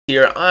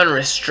You're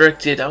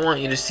unrestricted. I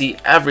want you to see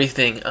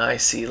everything I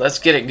see. Let's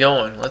get it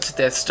going. Let's hit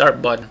that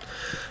start button.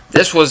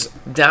 This was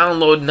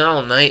download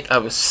now night. I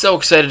was so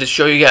excited to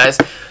show you guys.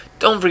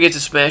 Don't forget to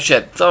smash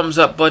that thumbs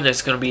up button.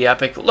 It's going to be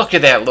epic. Look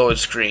at that load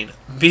screen.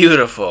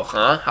 Beautiful,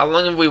 huh? How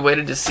long have we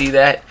waited to see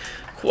that?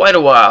 Quite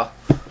a while.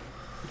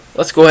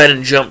 Let's go ahead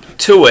and jump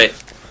to it.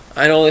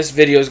 I know this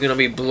video is going to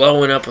be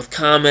blowing up with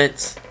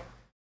comments.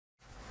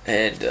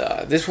 And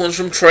this one's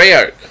from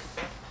Treyarch.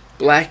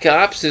 Black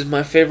Ops is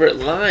my favorite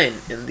line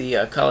in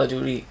the Call of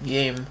Duty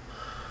game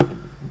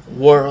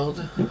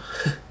world.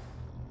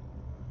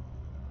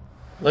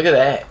 Look at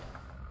that.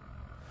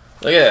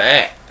 Look at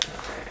that.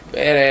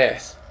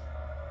 Badass.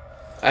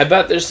 I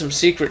bet there's some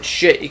secret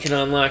shit you can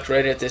unlock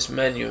right at this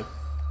menu.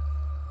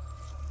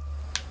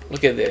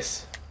 Look at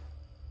this.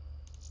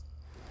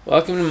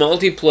 Welcome to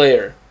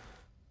multiplayer.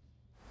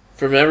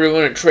 From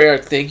everyone at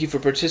Treyarch, thank you for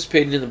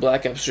participating in the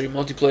Black Ops 3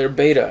 multiplayer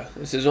beta.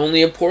 This is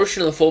only a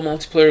portion of the full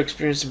multiplayer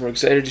experience, and we're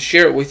excited to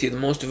share it with you, the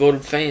most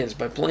devoted fans.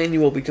 By playing, you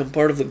will become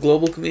part of the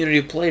global community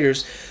of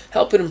players,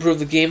 helping improve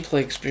the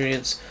gameplay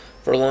experience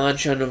for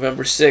launch on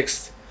November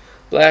 6th.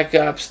 Black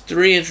Ops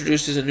 3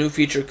 introduces a new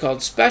feature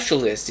called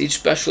Specialists. Each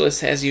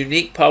Specialist has a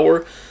unique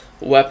power,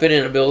 weapon,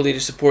 and ability to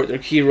support their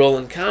key role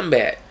in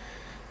combat.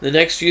 In the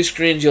next few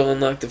screens, you'll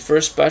unlock the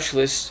first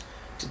Specialist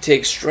to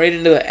take straight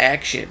into the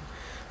action.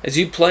 As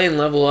you play and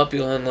level up,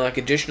 you'll unlock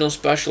additional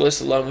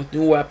specialists along with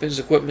new weapons,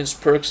 equipments,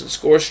 perks, and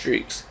score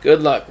streaks.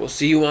 Good luck. We'll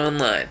see you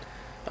online.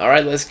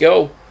 Alright, let's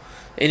go.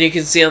 And you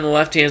can see on the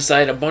left-hand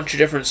side a bunch of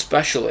different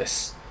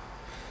specialists.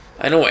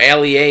 I know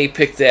Ali A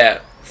picked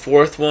that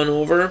fourth one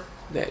over,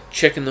 that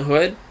chick in the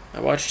hood. I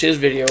watched his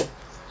video.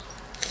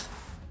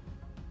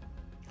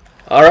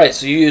 Alright,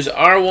 so you use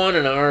R1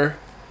 and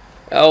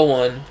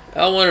L1 and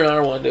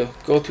R1 to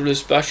go through the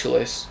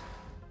specialists.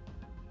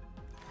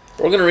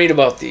 We're going to read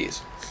about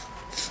these.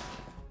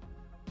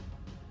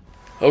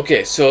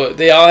 Okay, so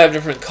they all have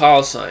different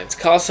call signs.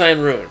 Call sign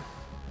rune.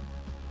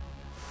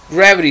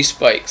 Gravity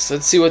spikes.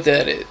 Let's see what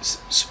that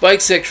is.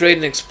 Spikes that create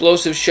an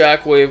explosive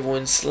shockwave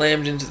when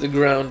slammed into the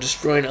ground,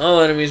 destroying all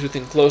enemies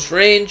within close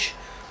range.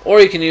 Or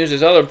you can use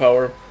his other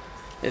power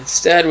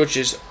instead, which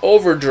is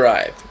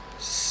overdrive.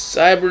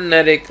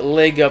 Cybernetic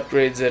leg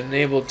upgrades that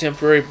enable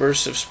temporary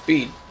bursts of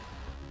speed.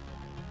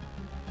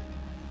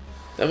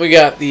 Then we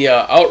got the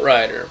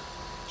Outrider.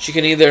 She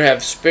can either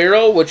have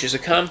Sparrow, which is a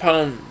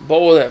compound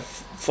bow that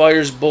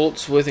fires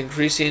bolts with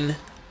increasing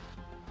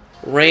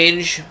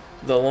range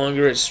the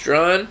longer it's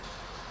drawn,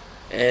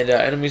 and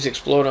enemies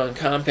explode on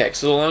compact.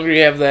 So the longer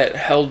you have that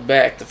held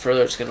back, the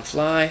further it's going to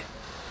fly.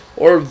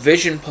 Or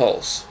Vision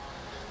Pulse.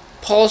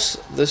 Pulse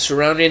the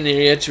surrounding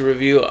area to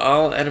review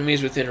all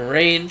enemies within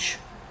range.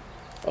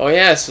 Oh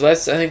yeah, so I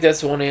think that's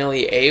the one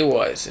Ali A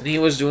was, and he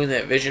was doing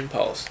that Vision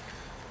Pulse.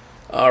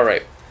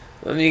 Alright,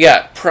 then you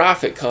got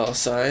Prophet call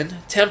sign.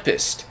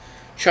 Tempest.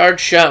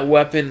 Charged shot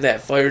weapon that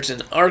fires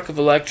an arc of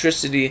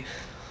electricity,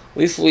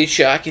 lethally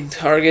shocking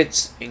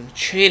targets and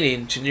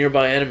chaining to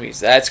nearby enemies.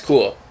 That's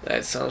cool.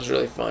 That sounds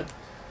really fun.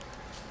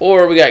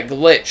 Or we got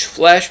Glitch.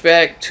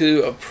 Flashback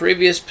to a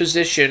previous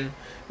position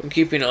when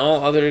keeping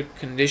all other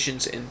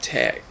conditions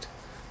intact.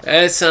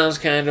 That sounds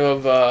kind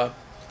of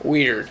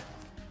weird.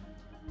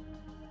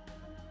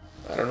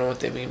 I don't know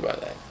what they mean by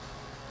that.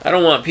 I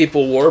don't want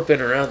people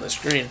warping around the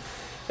screen.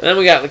 And then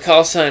we got the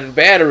call sign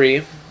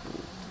Battery.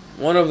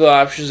 One of the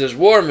options is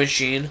War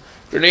Machine,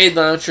 grenade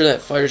launcher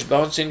that fires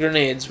bouncing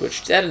grenades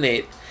which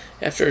detonate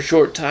after a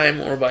short time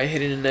or by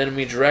hitting an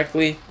enemy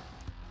directly.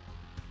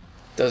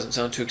 Doesn't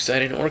sound too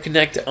exciting. Or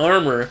Connect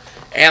Armor.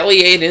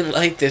 Ali A didn't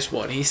like this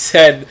one. He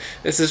said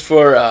this is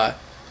for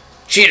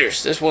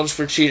cheaters. This one's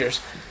for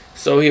cheaters.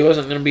 So he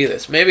wasn't going to be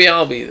this. Maybe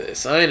I'll be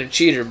this. I ain't a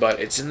cheater, but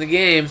it's in the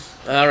game.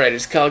 Alright,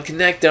 it's called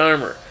Connect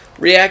Armor.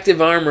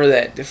 Reactive armor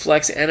that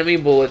deflects enemy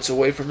bullets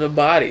away from the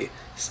body.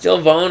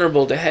 Still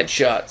vulnerable to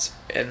headshots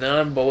and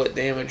non-bullet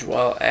damage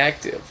while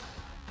active.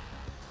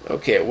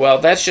 Okay, well,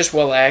 that's just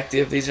while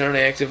active. These aren't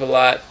active a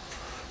lot.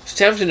 It's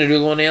tempting to do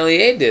the one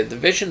Ali A did, the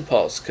Vision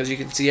Pulse, because you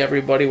can see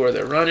everybody where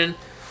they're running.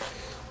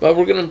 But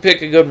we're going to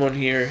pick a good one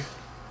here.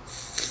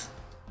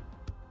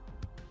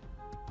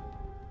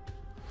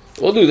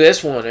 We'll do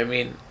this one. I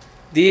mean,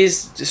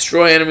 these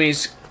destroy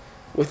enemies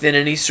within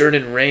any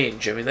certain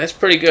range. I mean, that's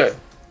pretty good.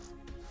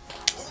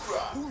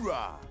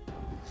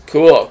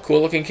 Cool.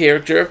 Cool looking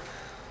character.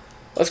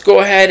 Let's go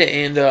ahead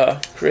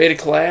and create a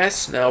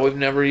class. Now, we've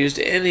never used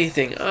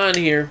anything on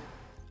here.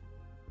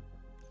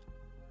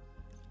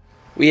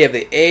 We have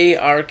the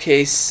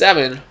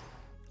ARK-7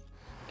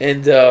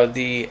 and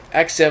the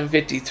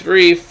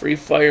XM53 Free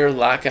Fire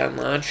Lock-On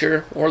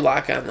Launcher, or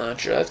Lock-On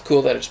Launcher. That's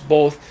cool that it's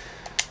both.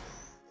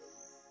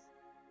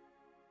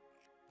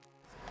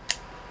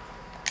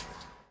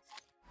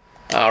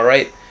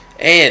 Alright,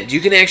 and you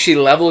can actually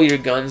level your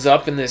guns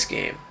up in this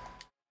game.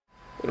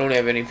 We don't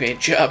have any paint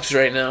jobs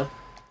right now.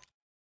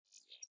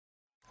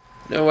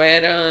 No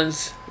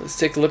add-ons. Let's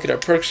take a look at our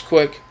perks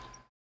quick.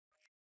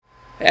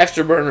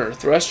 Afterburner.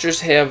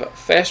 Thrusters have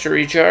faster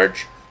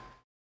recharge.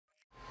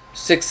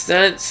 Sixth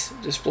Sense,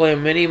 display a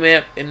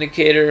mini-map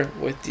indicator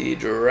with the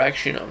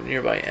direction of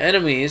nearby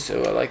enemies.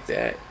 So I like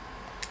that.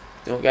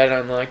 Don't got it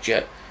unlocked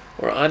yet.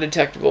 Or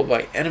undetectable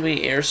by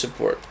enemy air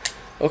support.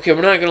 Okay,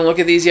 we're not going to look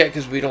at these yet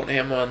because we don't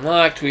have them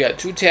unlocked. We got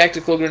 2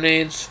 tactical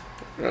grenades.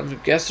 I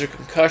guess they're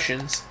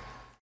concussions.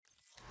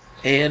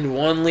 And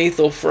 1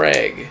 lethal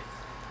frag.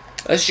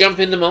 Let's jump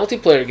into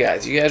multiplayer,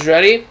 guys. You guys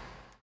ready?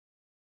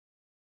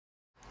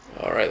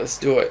 Alright, let's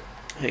do it.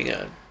 Hang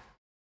on.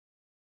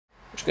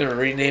 I'm just going to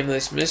rename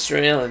this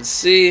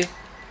MrAlanC.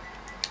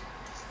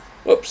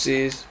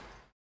 Whoopsies.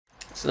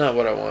 That's not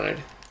what I wanted.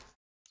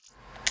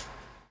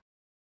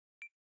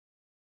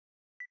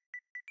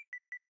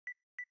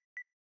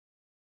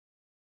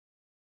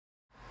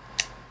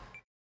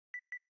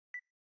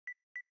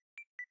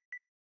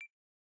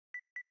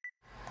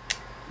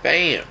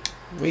 Bam!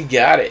 We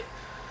got it.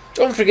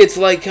 Don't forget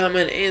to like,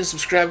 comment, and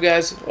subscribe,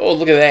 guys. Oh,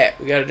 look at that.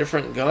 We got a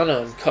different gun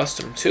on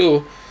custom,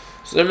 too.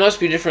 So there must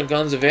be different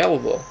guns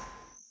available.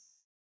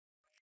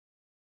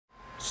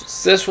 So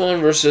it's this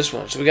one versus this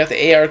one. So we got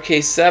the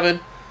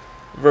ARK-7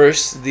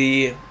 versus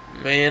the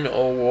Man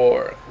o'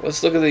 War.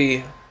 Let's look at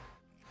the...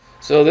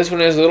 So this one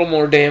has a little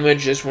more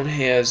damage. This one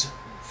has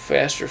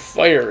faster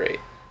fire rate.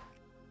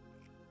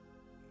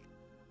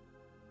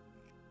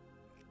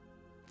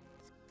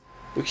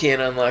 We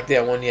can't unlock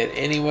that one yet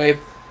anyway.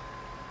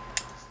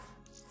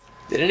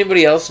 Did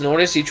anybody else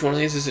notice each one of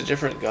these is a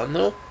different gun,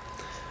 though?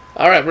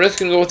 Alright, we're just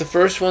going to go with the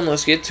first one.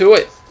 Let's get to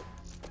it.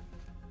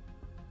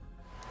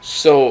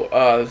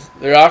 So,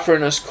 they're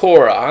offering us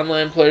core,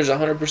 online players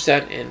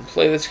 100% in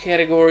playlist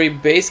category,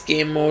 base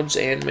game modes,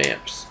 and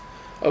maps.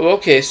 Oh,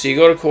 okay, so you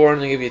go to core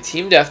and they give you a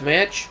team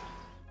deathmatch.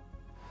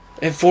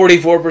 And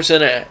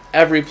 44% of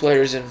every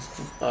player's in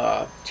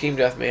team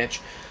deathmatch.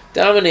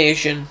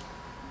 Domination,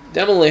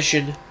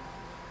 demolition,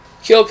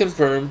 kill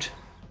confirmed.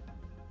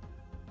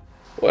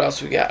 What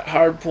else we got?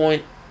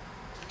 Hardpoint,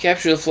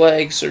 capture the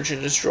flag, search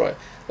and destroy.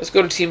 Let's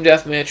go to team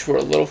deathmatch for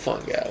a little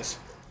fun, guys.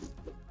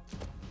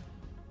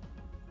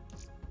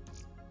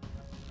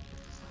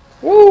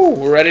 Woo!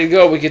 We're ready to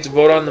go. We get to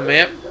vote on the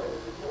map.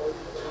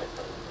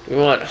 We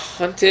want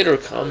hunted or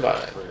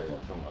combine.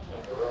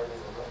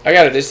 I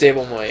gotta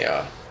disable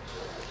my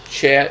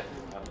chat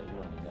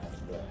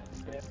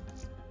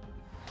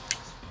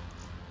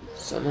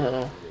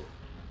somehow.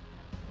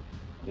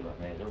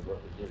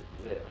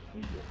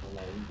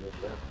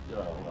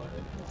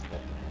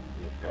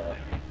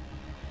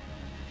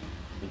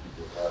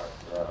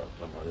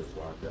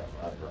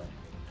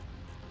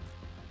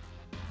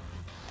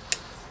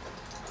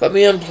 Let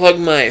me unplug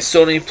my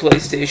Sony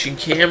PlayStation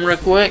camera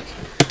quick.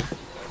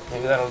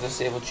 Maybe that'll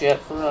disable chat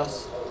for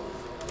us.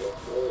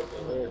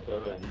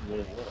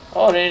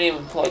 Oh, it ain't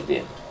even plugged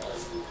in.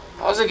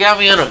 How's it got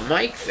me on a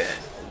mic then?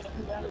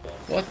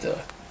 What the?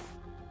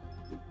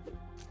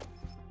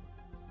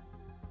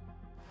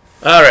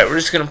 Alright, we're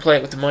just gonna play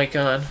it with the mic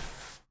on.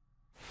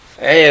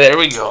 Hey, there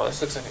we go.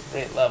 This looks like a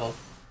great level.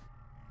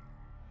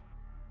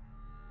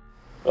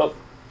 Oh,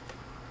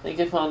 I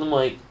think I found the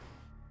mic.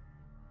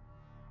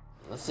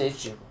 Let's say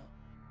it's Jim.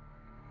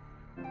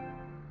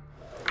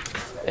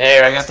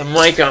 There, I got the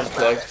mic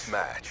unplugged.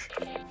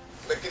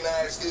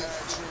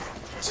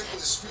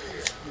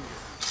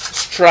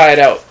 Let's try it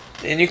out.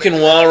 And you can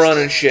wall run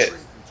and shit.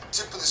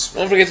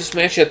 Don't forget to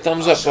smash that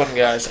thumbs up button,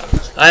 guys.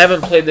 I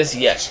haven't played this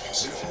yet.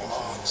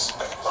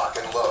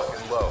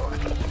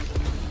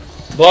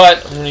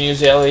 But I'm going to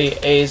use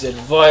LEA's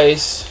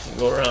advice.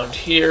 Go around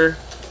here.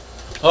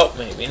 Oh,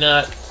 maybe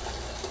not.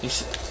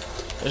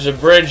 There's a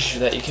bridge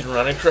that you can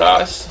run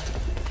across.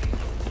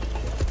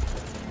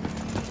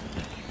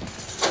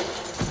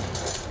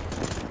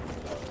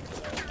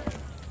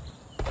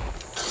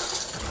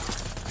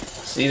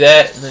 See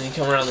that? And then you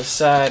come around the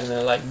side and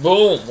they're like,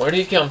 boom! Where did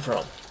he come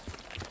from?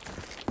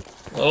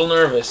 A little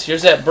nervous.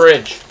 Here's that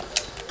bridge.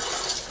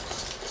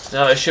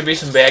 Now there should be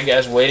some bad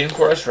guys waiting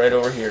for us right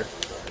over here.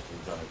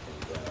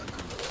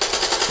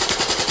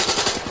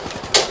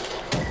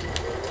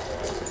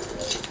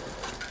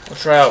 We'll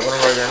try out one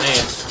of our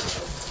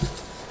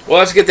grenades. Well,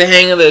 let's get the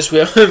hang of this. We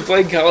haven't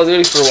played Call of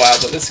Duty for a while,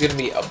 but this is going to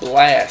be a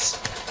blast.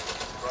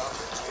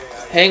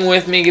 Hang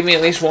with me. Give me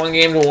at least one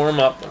game to warm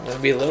up. I'm going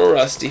to be a little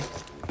rusty.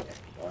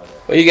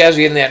 But you guys are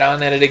getting that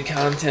unedited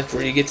content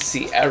where you get to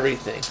see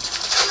everything.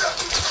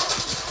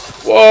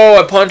 Whoa,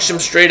 I punched him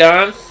straight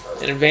on.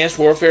 In Advanced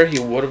Warfare, he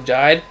would have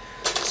died.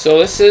 So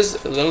this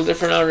is a little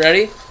different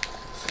already.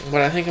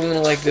 But I think I'm going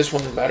to like this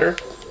one better.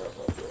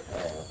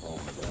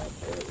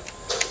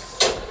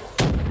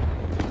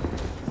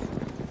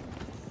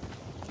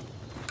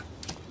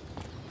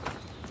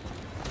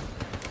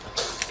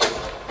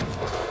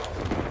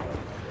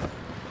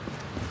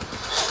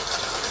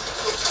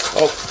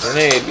 Oh,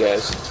 grenade,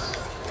 guys.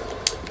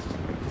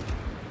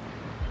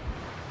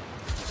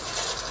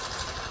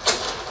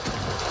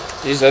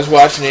 Jeez, I was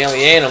watching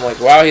Alien and I'm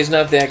like, wow, he's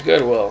not that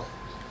good. Well,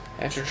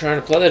 after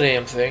trying to play the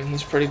damn thing,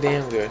 he's pretty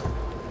damn good.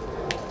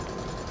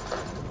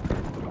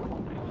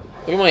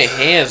 Look at my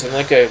hands, I'm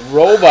like a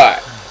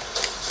robot.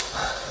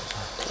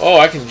 Oh,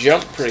 I can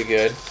jump pretty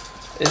good.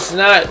 It's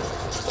not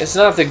It's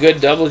not the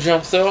good double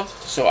jump though,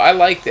 so I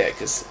like that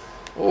because,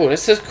 oh,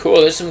 this is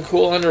cool. There's some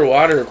cool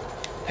underwater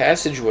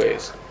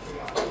passageways.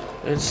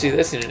 I didn't see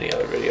this in any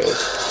other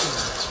videos.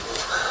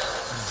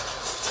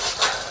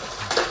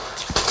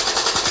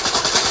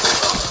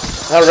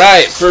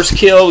 Alright, first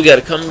kill, we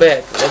gotta come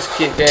back. Let's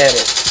kick at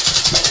it.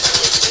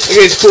 Look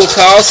at these cool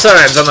call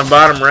signs on the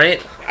bottom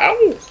right.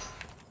 Ow!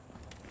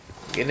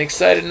 Getting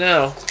excited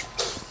now.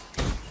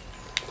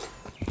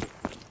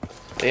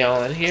 They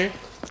all in here?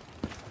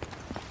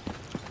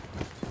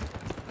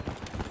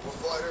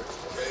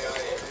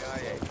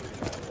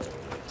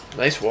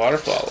 Nice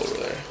waterfall over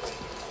there.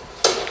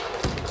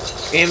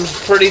 This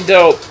game's pretty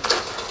dope.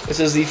 This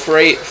is the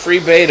free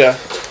beta.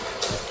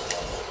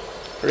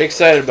 Pretty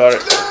excited about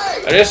it.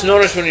 I just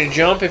noticed when you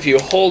jump, if you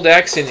hold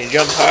X and you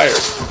jump higher.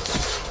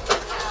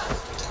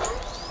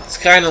 It's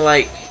kind of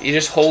like you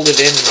just hold it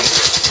in and you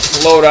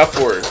float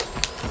upward.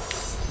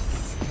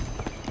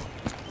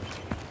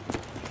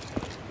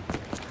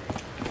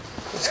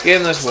 Let's get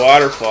in this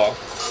waterfall.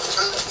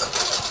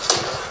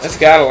 That's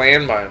gotta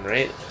land by him,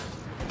 right?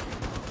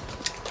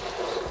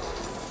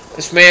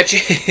 This match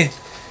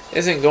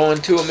isn't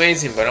going too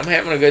amazing, but I'm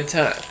having a good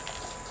time.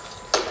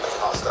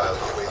 Hostile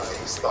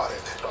UAV spotted.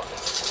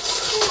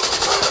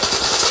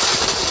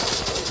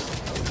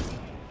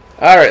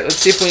 Alright, let's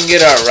see if we can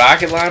get our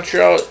rocket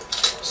launcher out.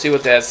 See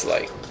what that's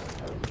like.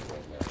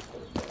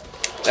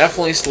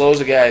 Definitely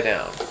slows a guy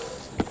down.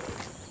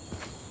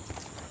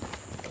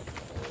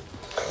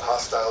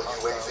 Hostile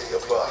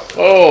UAV above.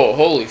 Oh,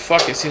 holy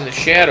fuck, I seen the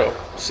shadow.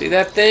 See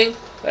that thing?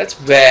 That's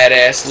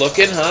badass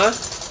looking, huh?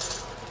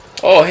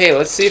 Oh, hey,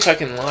 let's see if I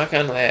can lock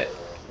onto that.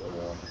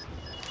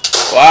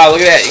 Wow,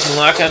 look at that. You can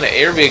lock onto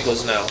air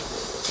vehicles now.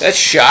 That's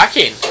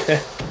shocking.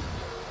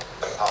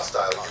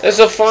 It's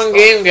a fun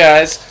game,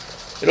 guys.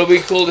 It'll be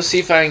cool to see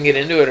if I can get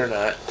into it or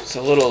not. It's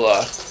a little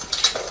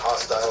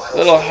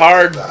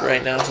hard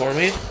right now for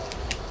me.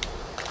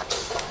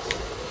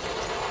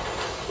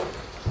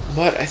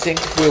 But I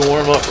think if we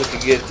warm up, we could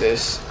get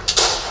this.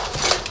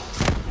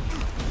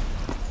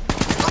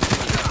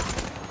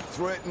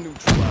 Threat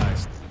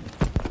neutralized.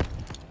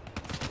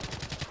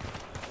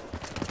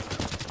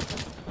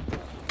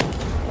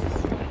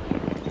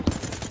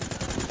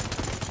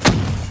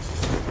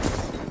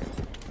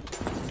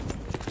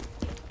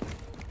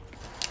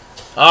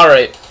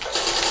 Alright.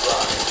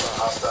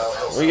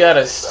 We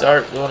gotta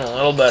start doing a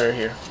little better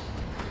here.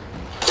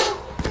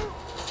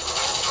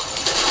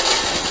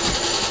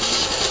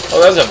 Oh,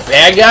 that was a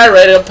bad guy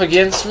right up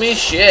against me?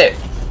 Shit.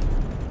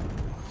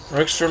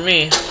 Works for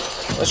me.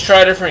 Let's try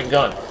a different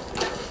gun.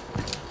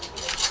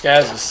 This guy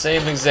has the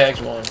same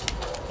exact one.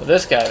 But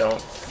this guy don't.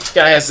 This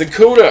guy has the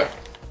Cuda.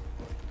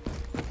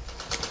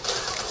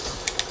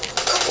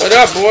 What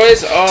up,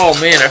 boys? Oh,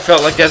 man, I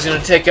felt like I was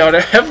gonna take out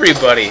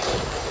everybody.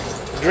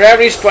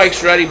 Gravity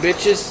spikes ready,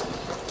 bitches.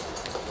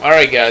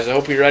 Alright, guys, I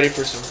hope you're ready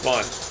for some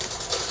fun.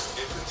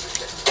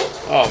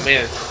 Oh,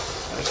 man.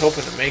 I was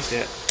hoping to make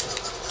that.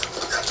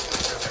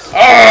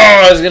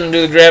 Oh, I was going to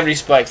do the gravity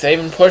spikes. I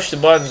even pushed the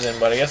buttons in,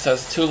 but I guess I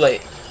was too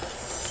late.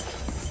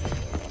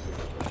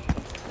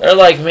 They're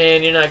like,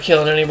 man, you're not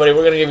killing anybody.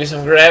 We're going to give you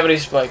some gravity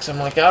spikes. I'm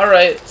like,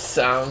 alright,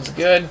 sounds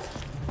good.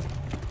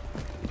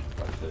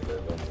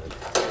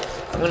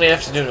 I'm going to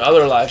have to do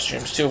other live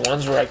streams, too.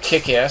 Ones where I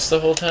kick ass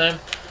the whole time.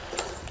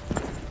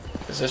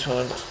 Because this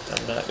one,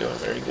 I'm not doing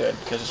very good.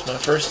 Because it's my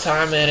first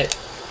time at it.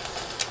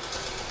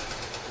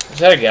 Was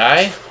that a guy?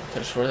 I could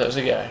have swore that was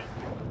a guy.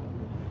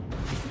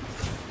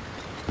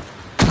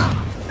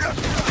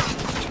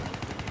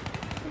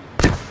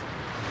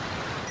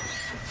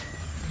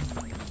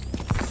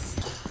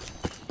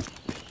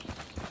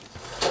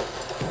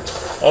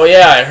 Oh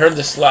yeah, I heard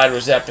the slide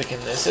was epic in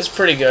this. It's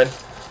pretty good.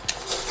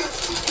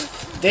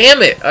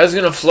 Damn it! I was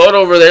gonna float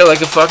over there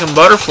like a fucking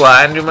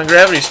butterfly and do my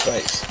gravity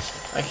spikes.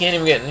 I can't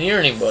even get near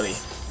anybody.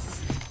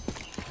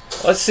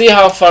 Let's see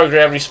how far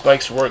gravity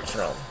spikes work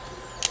from.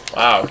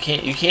 Wow,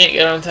 you can't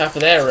get on top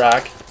of that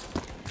rock.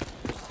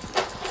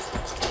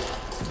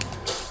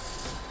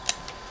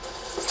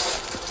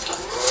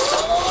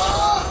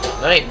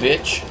 Night,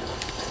 bitch.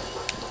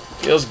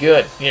 Feels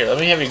good. Here, let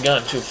me have your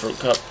gun too, Fruit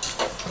Cup.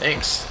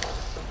 Thanks.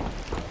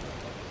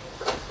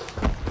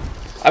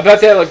 I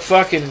bet that looked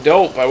fucking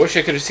dope. I wish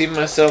I could have seen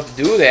myself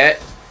do that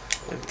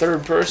in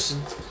third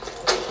person.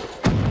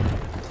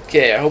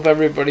 Okay, I hope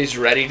everybody's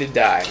ready to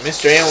die.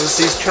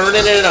 MrAlanC's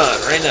turning it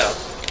on right now.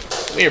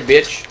 Come here,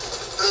 bitch.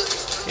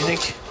 You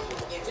think?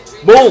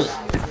 Boom!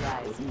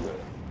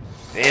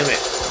 Damn it.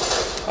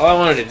 All I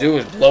wanted to do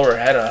was blow her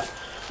head off.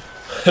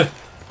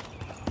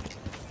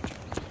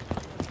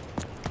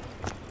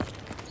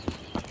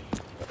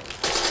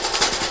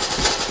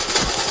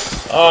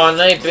 Oh,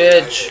 night,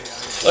 bitch.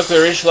 Look, we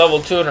reached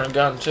level 2 in our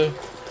gun, too.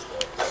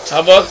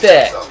 How about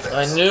that?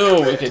 I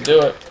knew we could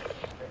do it.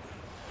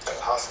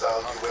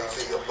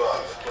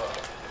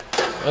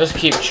 Let's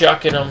keep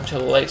chucking them till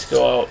the lights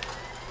go out.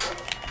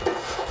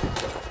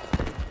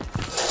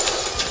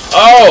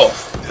 Oh!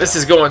 This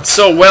is going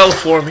so well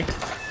for me.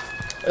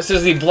 This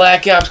is the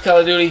Black Ops Call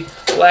of Duty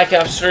Black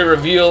Ops 3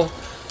 reveal.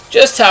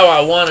 Just how I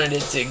wanted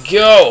it to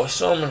go.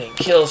 So many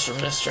kills from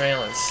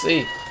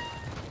MrAlanC.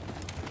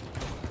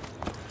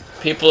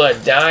 People are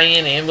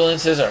dying.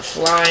 Ambulances are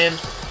flying.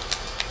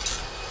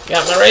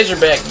 Got my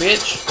Razorback,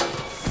 bitch.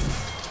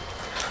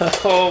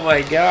 Oh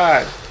my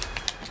god.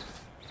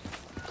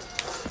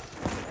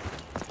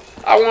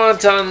 I want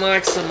to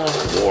unlock some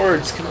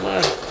awards. Come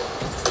on.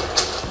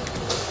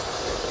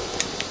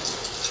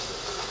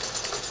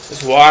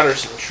 This water's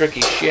some tricky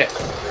shit.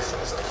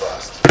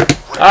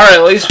 Alright,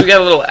 at least we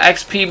got a little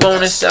XP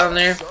bonus down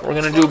there. We're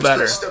gonna do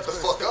better.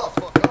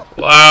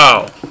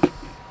 Wow.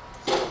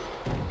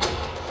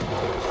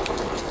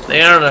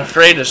 They aren't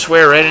afraid to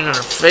swear right in our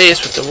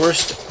face with the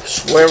worst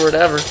swear word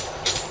ever.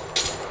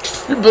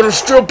 You better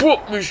step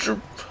up, mister.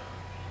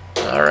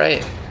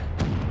 Alright.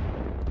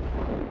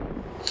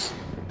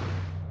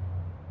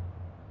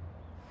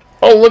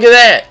 Oh, look at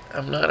that!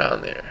 I'm not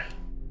on there.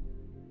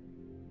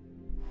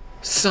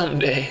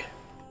 Someday.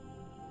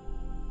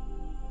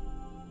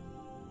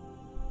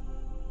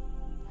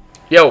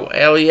 Yo,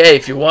 LEA,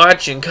 if you're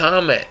watching,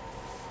 comment.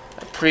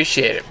 I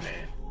appreciate it,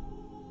 man.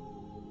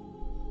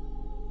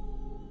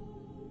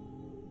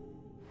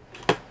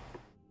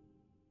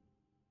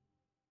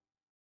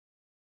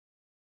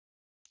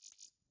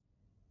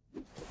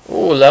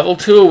 Ooh, level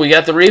 2. We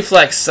got the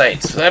reflex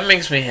sight, so that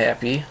makes me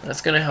happy.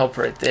 That's going to help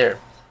right there.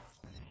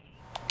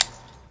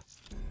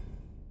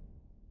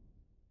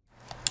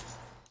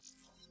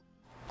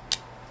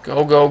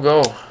 Go, go,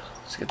 go.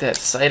 Let's get that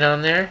sight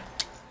on there.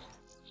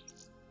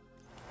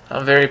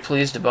 I'm very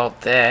pleased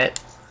about that.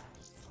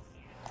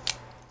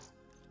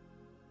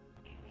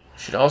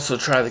 Should also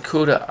try the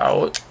Kuda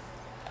out.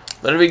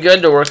 But it'd be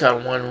good to work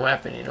on one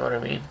weapon, you know what I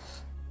mean?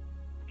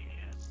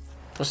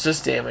 What's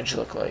this damage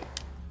look like?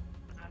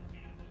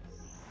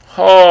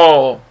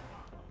 Oh!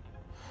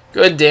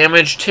 Good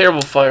damage,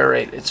 terrible fire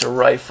rate. It's a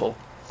rifle.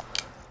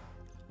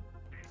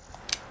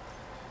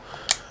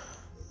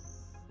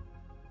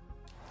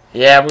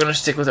 Yeah, we're gonna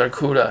stick with our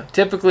Kuda.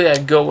 Typically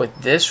I'd go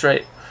with this,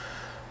 right?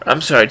 I'm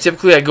sorry,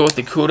 typically I go with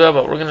the Kuda,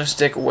 but we're going to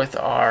stick with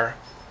our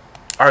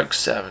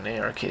ARC-7,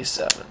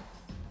 ARK-7.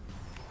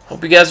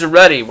 Hope you guys are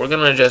ready. We're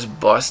going to just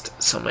bust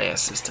some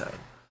ass this time.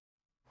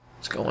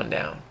 It's going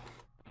down.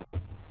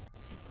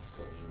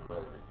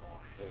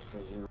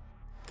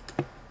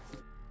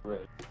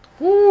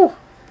 Woo!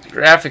 The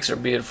graphics are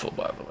beautiful,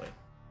 by the way.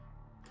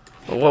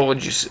 But what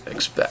would you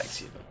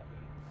expect, you know?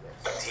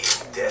 Team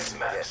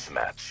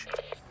deathmatch.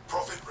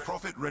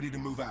 Prophet ready to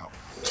move out.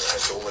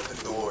 Don't let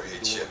the door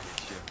hit you.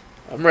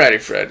 I'm ready,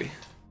 Freddy.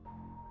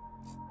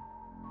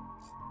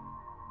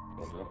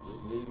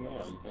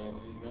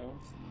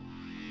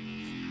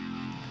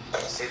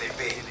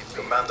 CDP,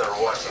 Commander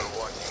watching.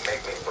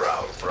 Make me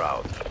proud.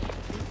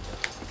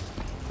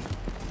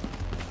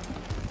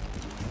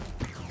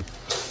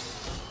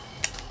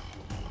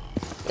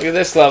 Look at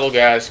this level,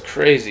 guys.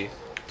 Crazy.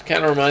 It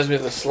kind of reminds me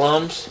of the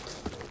slums.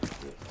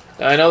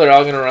 Now, I know they're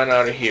all going to run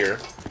out of here.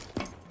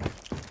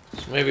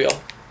 So maybe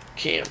I'll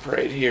camp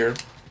right here.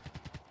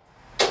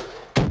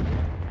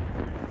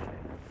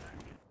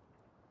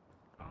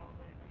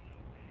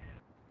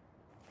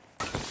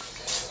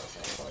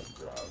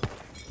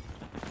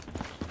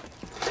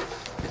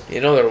 You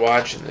know they're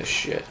watching this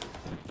shit.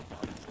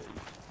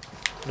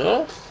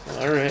 No?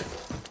 Alright.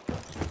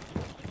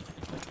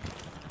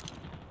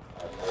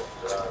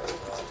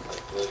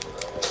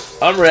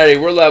 I'm ready.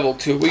 We're level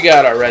 2. We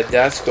got our red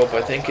dot scope,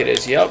 I think it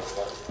is. Yep.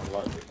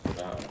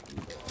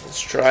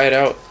 Let's try it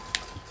out.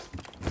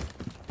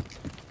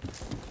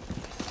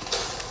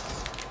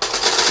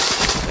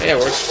 Yeah, it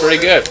works pretty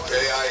good.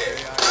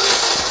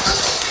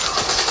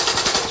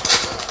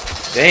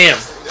 Damn.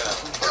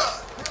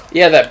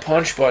 Yeah, that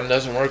punch button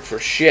doesn't work for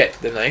shit.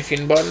 The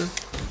knifing button,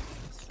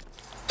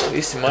 at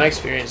least in my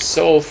experience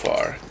so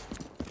far.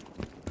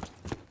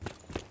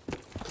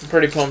 I'm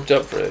pretty pumped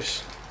up for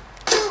this.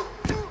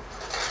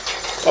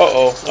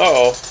 Uh-oh,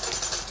 uh-oh.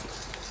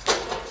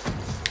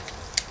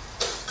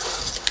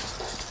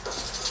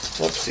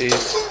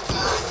 Whoopsies.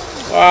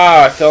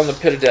 Wow, I fell in the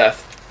pit of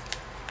death.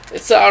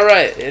 It's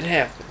alright, it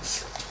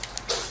happens.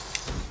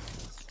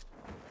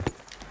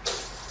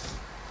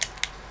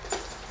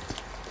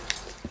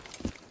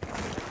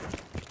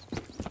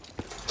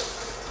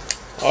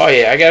 Oh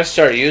yeah, I gotta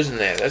start using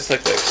that. That's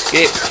like the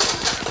escape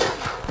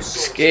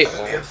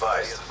mode.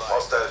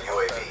 Hostile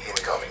UAV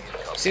incoming.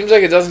 Seems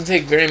like it doesn't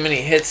take very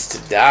many hits to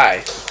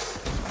die.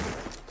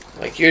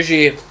 Like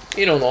usually,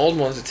 you know, in the old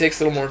ones, it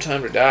takes a little more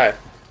time to die.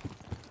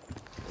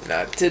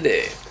 Not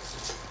today.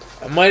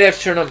 I might have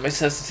to turn up my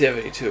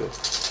sensitivity too.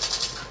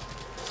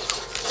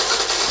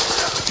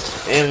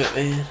 Damn it,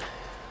 man.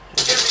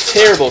 It's a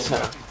terrible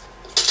time.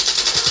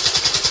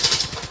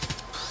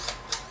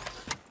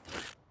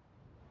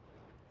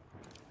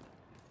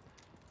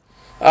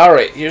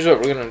 Alright, here's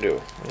what we're gonna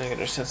do. We're gonna get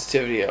our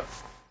sensitivity up.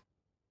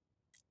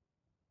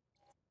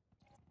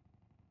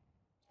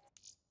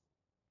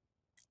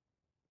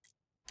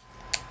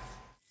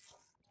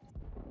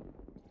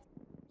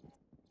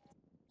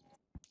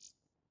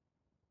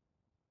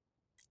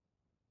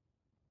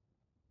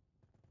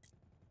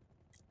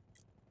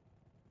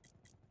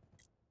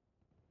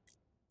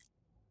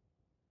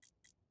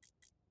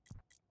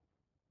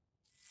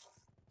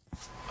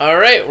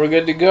 Alright, we're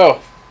good to go.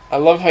 I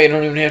love how you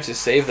don't even have to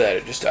save that.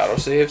 It just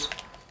auto-saves.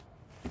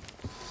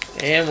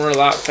 And we're a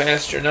lot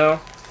faster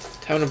now.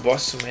 Time to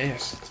bust some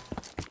ass.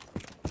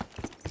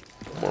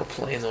 More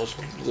playing those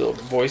little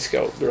Boy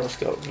Scout, Girl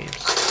Scout games.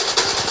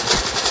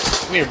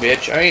 Come here,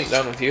 bitch. I ain't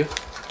done with you.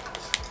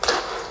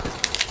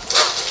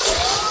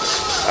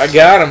 I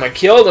got him. I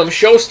killed him.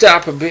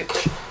 Showstopper, bitch.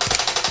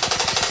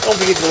 Don't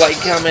forget to like,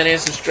 comment,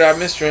 and subscribe.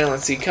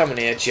 MrAlanC coming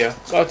at you.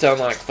 About to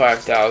unlock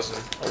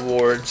 5,000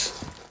 awards.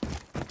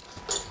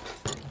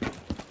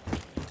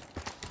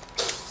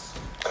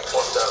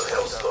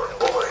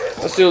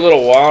 Let's do a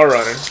little wall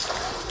running.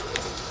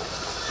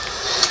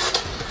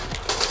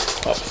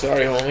 Oh,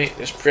 sorry, homie.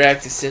 Just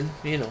practicing,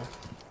 you know.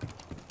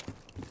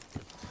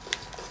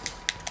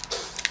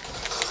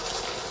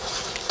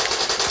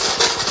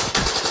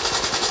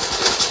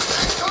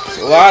 There's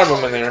a lot of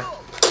them in there.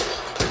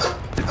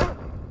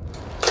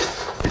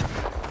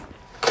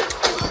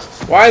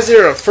 Why is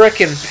there a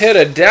frickin' pit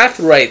of death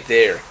right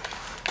there?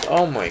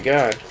 Oh my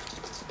god.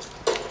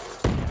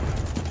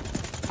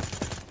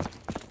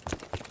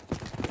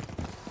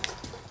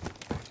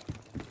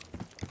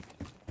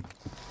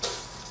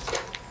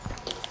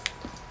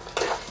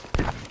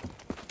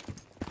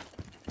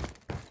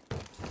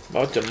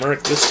 About to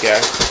murk this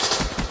guy.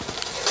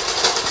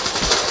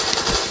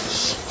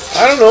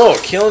 I don't know,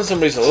 killing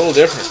somebody's a little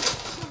different.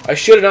 I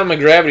should have done my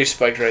gravity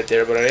spike right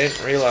there, but I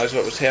didn't realize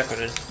what was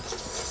happening.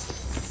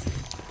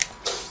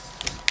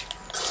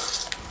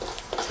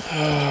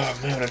 Oh,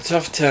 I'm having a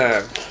tough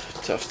time.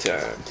 Tough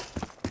time.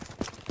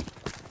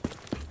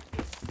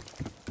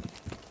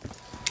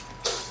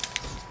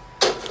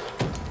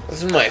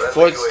 This is my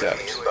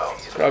footsteps.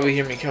 Probably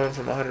hear me coming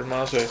from 100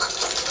 miles away.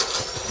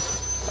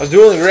 I was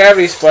doing the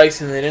gravity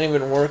spikes and they didn't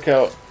even work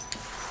out.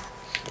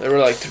 There were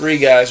like 3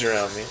 guys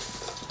around me.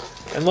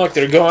 And look,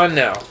 they're gone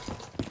now.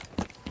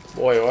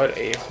 Boy, what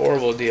a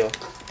horrible deal.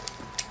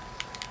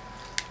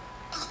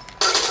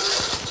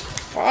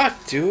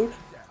 Fuck, dude.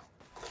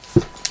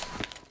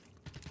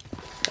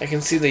 I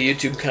can see the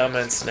YouTube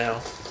comments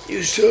now.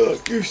 You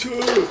suck, you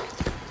suck.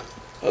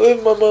 I live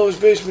in my mom's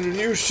basement and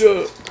you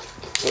suck.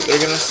 That's what they're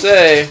gonna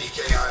say.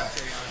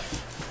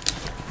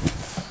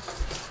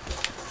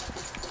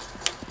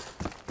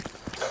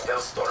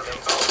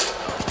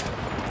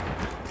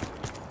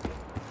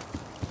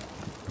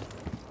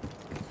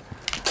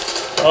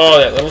 Oh,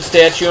 that little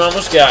statue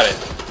almost got it.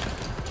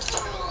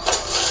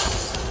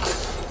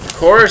 Of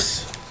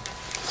course.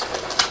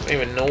 I don't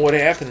even know what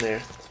happened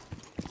there.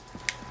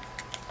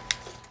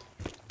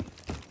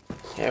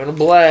 Having a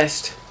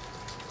blast.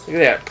 Look at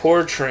that,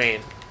 poor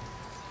train.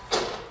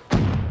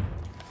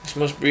 This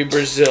must be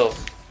Brazil.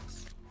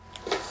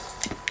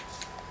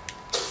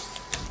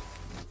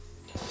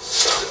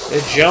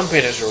 The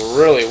jumping is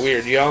really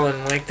weird. Y'all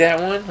didn't like that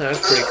one? That's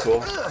pretty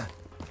cool.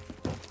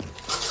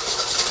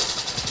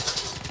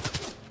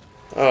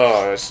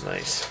 Oh, that's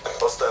nice.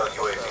 Hostile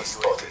UAV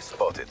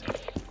spotted.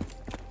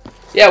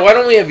 Yeah, why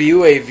don't we have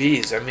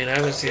UAVs? I mean, I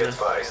haven't seen them.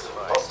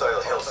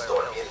 Hostile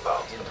hailstorm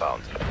inbound.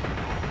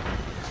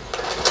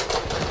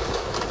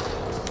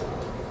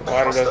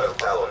 Hostile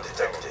Talon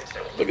detected.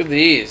 Look at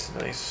these.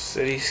 Nice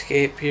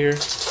cityscape here.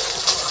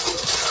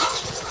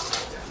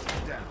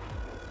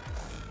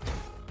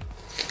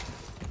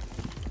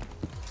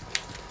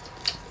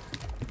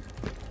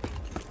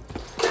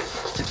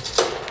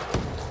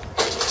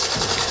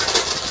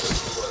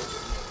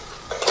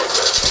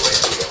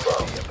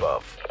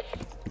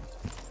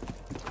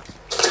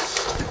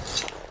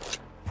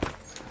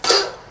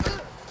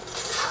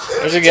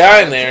 There's a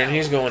guy in there and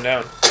he's going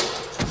down.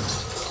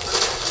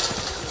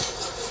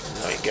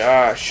 Oh my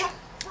gosh.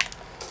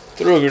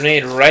 Threw a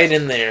grenade right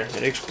in there.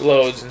 It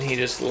explodes and he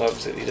just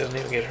loves it. He doesn't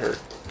even get hurt.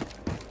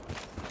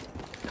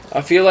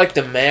 I feel like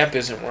the map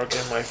isn't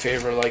working in my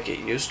favor like it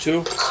used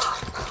to.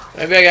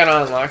 Maybe I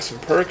gotta unlock some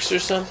perks or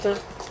something.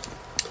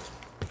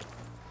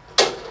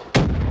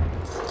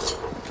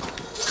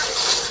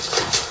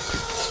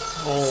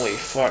 Holy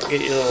fuck,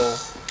 get your little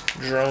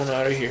drone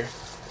out of here.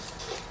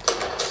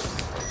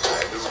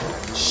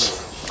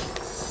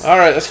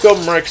 Alright, let's go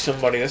murk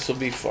somebody. This will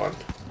be fun.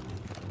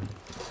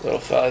 Little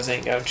fellas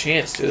ain't got a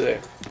chance, do they?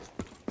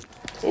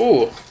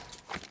 Ooh.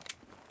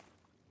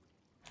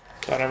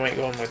 Thought I might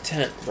go in my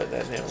tent, but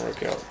that didn't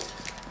work out.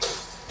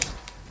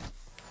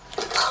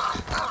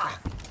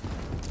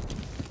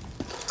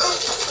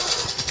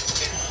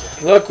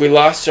 Look, we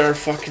lost our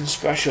fucking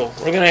special.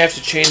 We're gonna have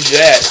to change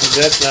that, because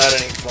that's not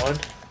any fun.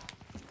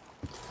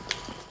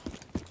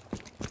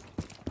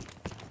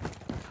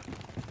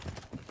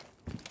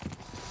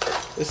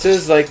 This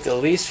is like the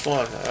least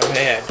fun I've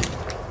had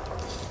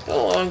in a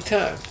long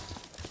time.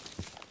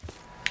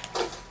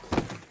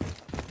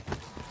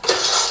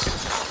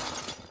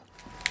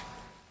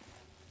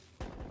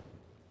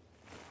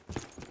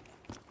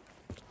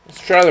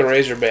 Let's try the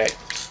Razorback.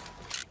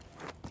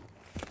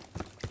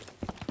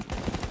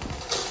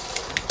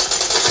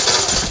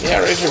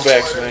 Yeah,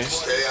 Razorback's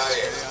nice.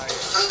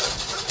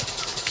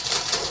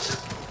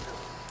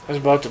 I was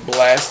about to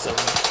blast him.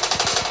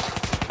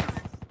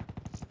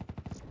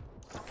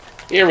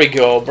 Here we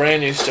go,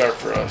 brand new start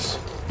for us.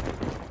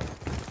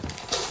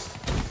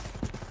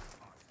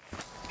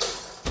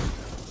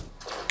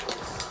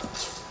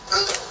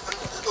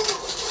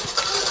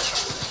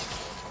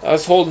 I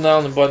was holding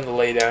down the button to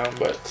lay down,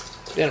 but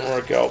it didn't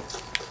work out.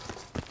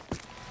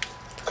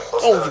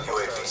 Hostile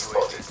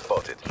UAV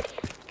spotted.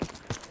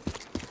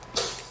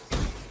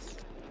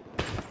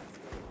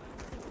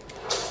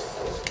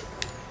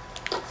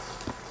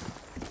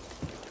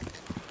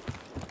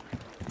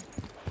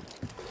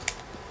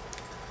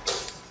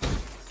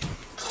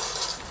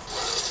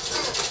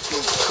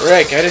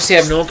 Rick, I just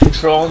have no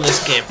control in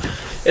this game.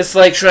 It's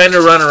like trying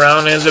to run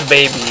around as a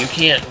baby. You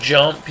can't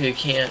jump, you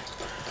can't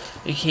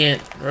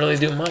really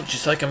do much.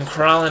 It's like I'm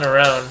crawling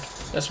around.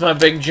 That's my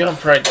big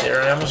jump right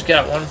there. I almost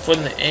got 1 foot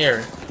in the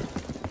air.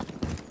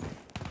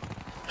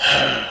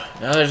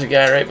 Now there's a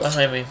guy right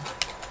behind me.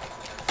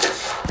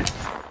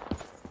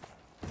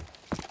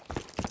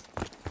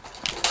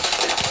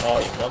 Oh,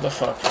 you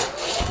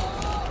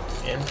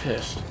motherfucker. Getting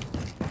pissed.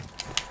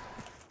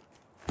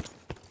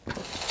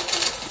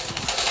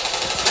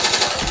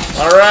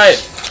 Alright.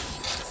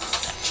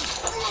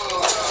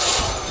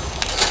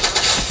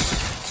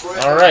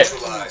 Alright.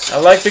 I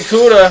like the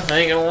CUDA, I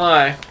ain't gonna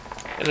lie.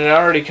 And it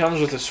already comes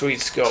with a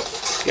sweet scope.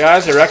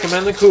 Guys, I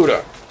recommend the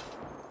CUDA.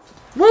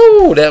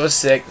 Woo! That was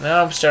sick.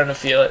 Now I'm starting to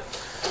feel it.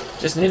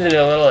 Just needed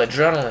a little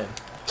adrenaline.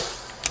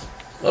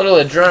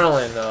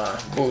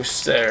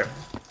 Boost there.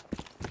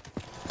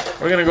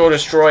 We're gonna go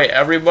destroy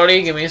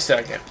everybody. Give me a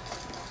second.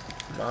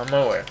 I'm on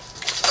my way.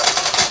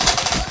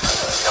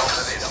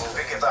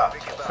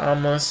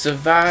 I'm a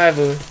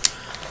survivor.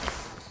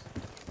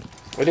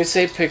 What did they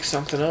say? Pick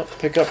something up?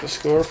 Pick up a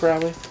score,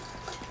 probably?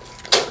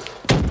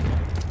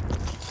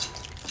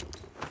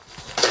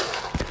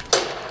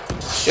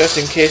 Just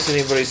in case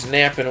anybody's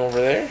napping over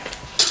there.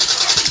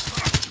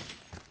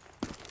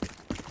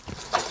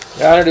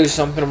 Gotta do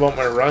something about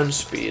my run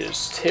speed.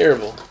 It's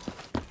terrible.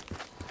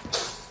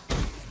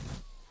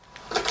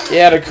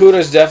 Yeah, the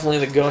CUDA's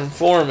definitely the gun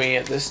for me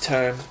at this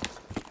time.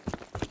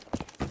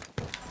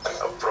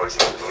 Approaching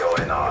the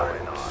ONR.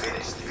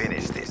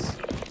 Finish this.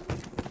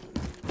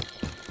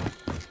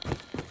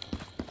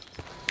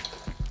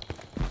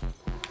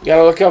 You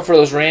gotta look out for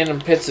those random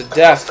pits of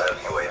death. Hostile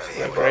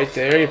UAV Like right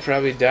there, you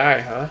probably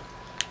die, huh?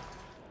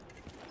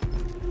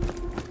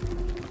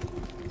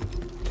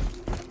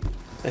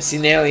 I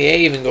seen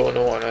LEA even going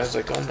to one. I was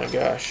like, oh my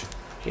gosh.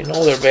 You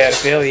know they're bad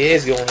if LEA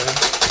is going in.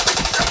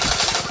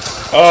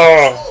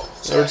 Oh,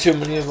 there were too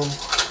many of them.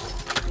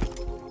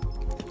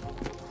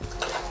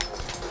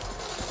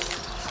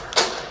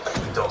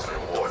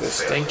 The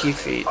stinky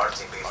feet.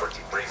 RTB for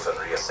debrief and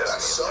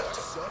reassessment.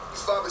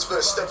 Farmers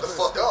better step the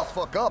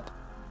fuck up.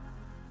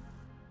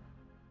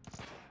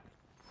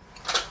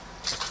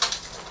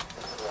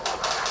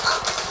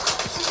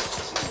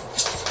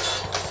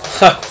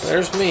 Ha,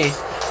 there's me.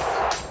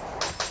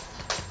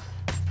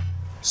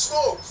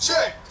 Smoke,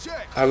 check.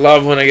 I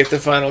love when I get the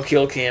final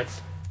kill cam.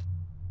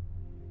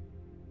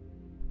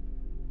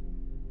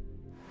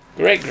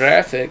 Great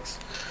graphics.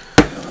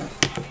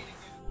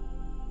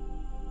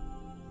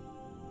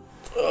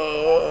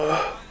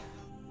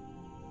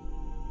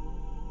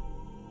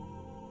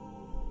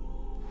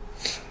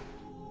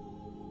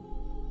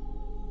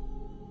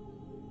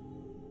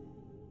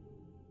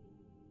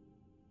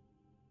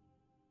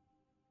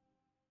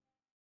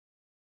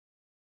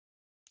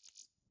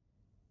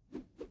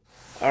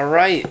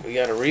 Alright, we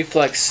got a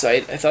reflex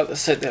sight. I thought the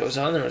sight that was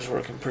on there was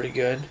working pretty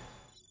good.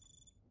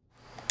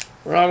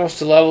 We're almost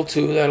to level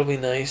 2, that'll be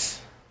nice.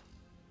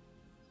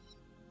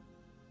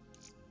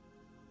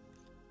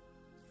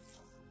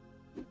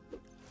 Can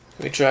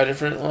we try a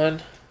different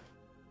one?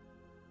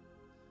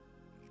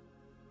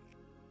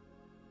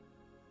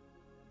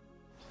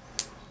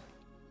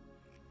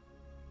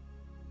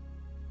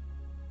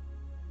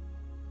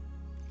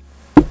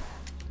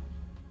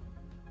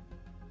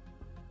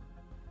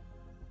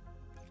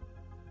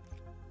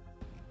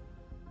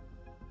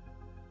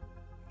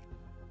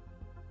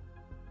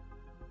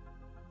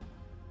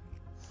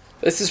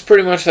 This is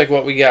pretty much like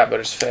what we got,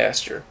 but it's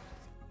faster.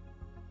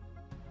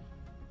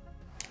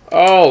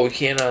 Oh, we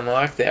can't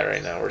unlock that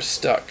right now. We're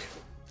stuck.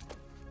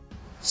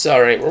 It's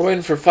alright. We're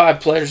waiting for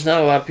 5 players.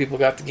 Not a lot of people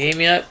got the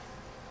game yet.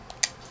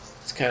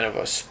 It's kind of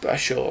a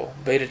special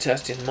beta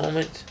testing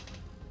moment.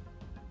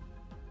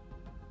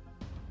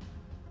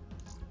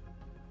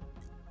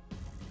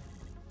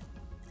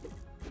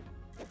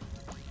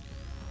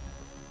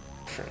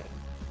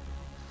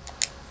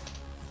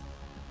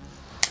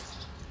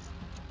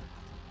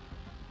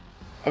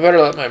 I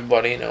better let my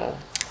buddy know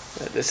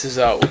that this is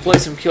out. We'll play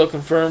some kill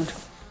confirmed.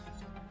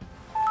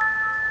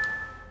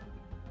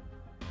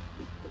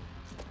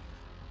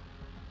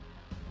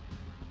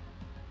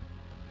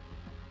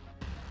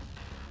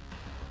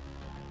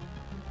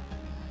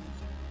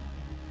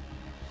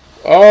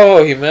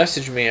 Oh, he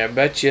messaged me. I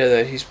bet you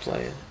that he's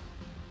playing.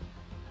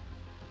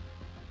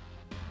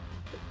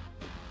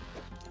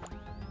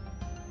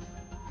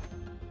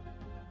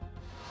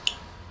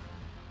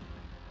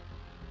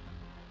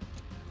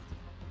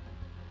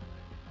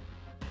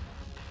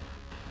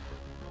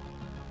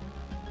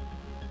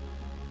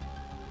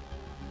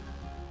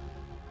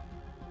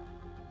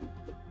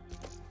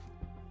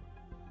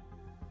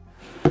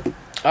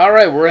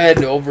 Alright, we're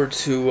heading over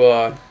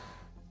to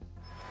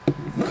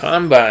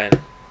Combine.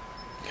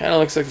 Kind of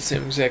looks like the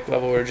same exact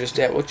level we were just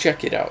at. We'll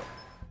check it out.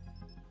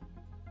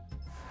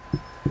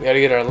 We gotta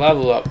get our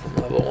level up from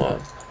level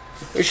 1.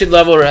 We should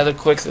level rather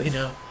quickly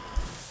now.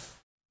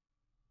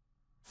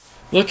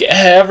 Look,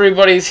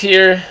 everybody's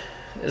here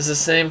is the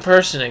same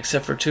person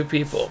except for 2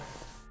 people.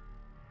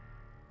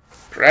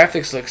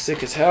 Graphics look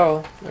sick as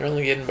hell. They're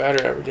only getting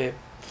better every day.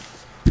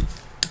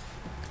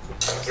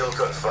 Kill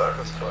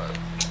confirmed.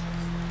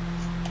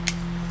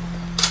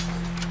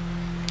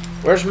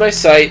 Where's my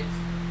sight?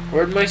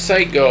 Where'd my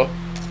sight go?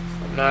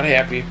 I'm not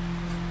happy.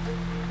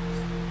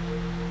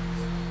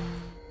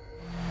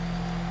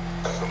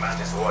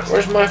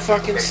 Where's my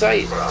fucking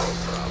sight?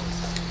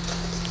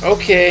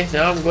 Okay,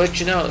 now I'm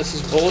glitching out. This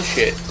is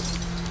bullshit.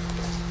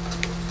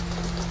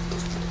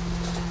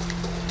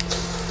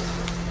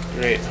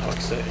 Great, how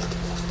exciting.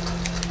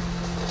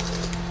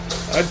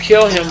 I'd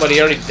kill him, but he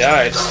already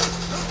died.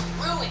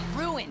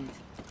 Ruined.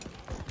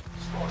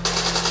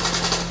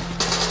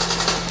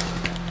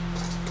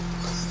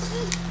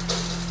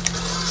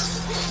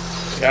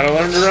 Gotta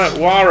learn to run.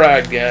 Wall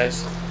ride,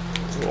 guys.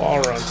 Wall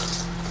run.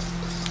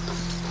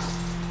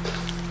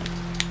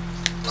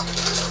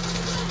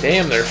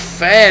 Damn, they're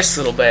fast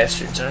little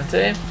bastards, aren't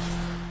they?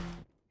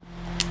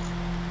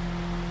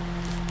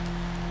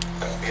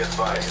 Be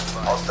advised.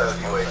 Hostile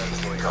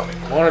UAV incoming.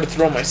 I wanted to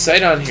throw my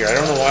sight on here. I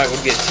don't know why it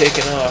would get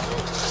taken off.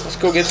 Let's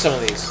go get some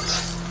of these.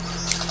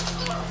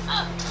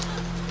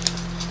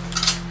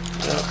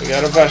 Oh, we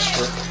got a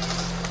Vesper.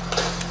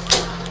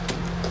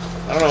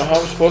 I don't know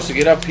how I'm supposed to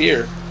get up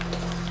here.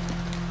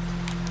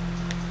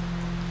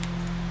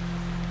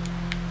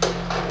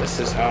 This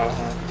is how,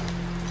 huh?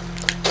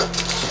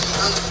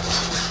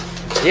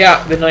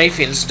 Yeah, the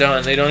knifing's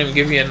done. They don't even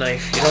give you a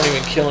knife. You don't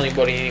even kill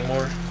anybody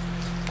anymore.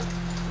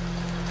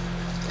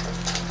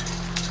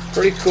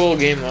 Pretty cool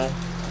game, though.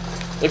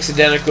 Looks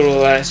identical to the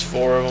last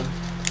 4 of them.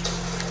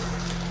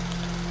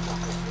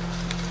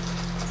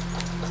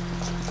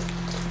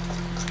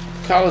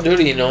 Call of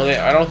Duty, you know,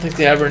 I don't think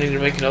they ever need to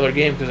make another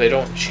game because they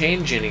don't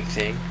change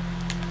anything.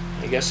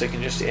 I guess they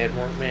can just add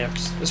more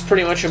maps. It's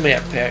pretty much a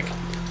map pack.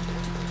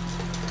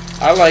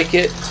 I like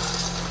it.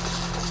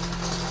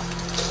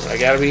 But I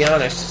gotta be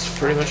honest, it's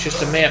pretty much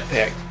just a map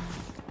pack.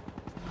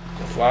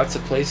 With lots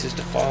of places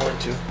to fall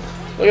into.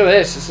 Look at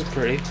this, this is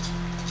pretty.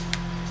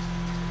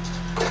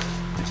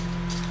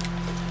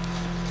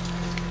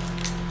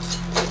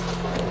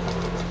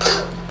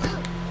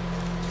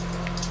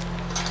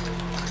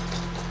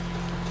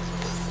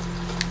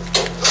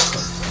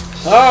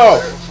 Oh!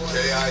 I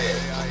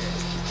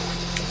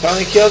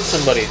finally killed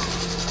somebody.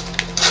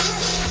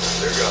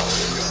 There you go.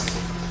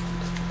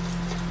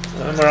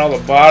 Remember all the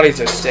bodies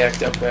I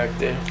stacked up back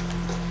there.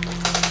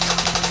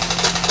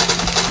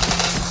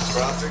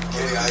 Traffic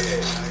KIA.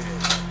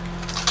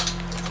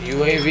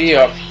 UAV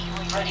up.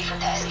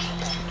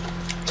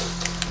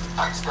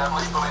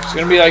 There's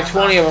gonna be like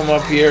 20 of them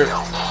up here.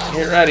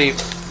 Get ready.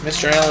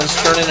 MrAlanC's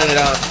turning it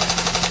on.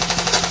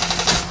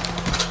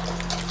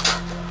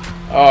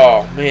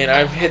 Oh man,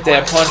 I've hit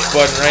that punch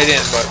button right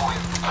in, but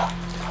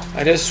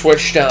I just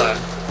switched on.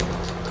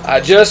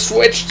 I just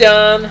switched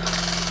on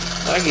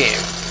my game.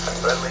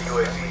 Friendly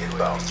UAV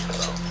inbound.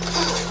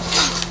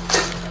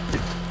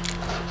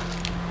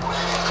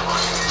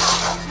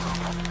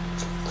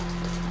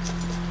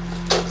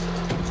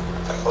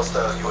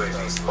 Hostile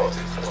UAV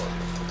spotted.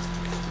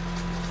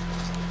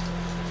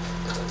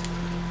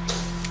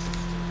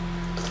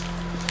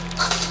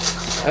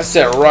 That's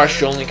that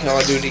rush only Call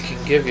of Duty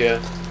can give you.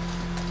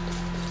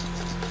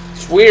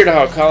 It's weird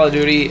how Call of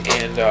Duty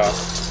and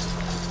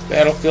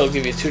Battlefield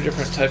give you 2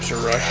 different types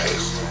of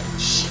rushes.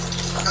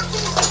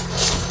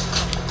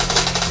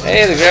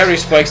 Hey, the gravity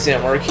spikes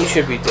didn't work. He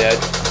should be dead.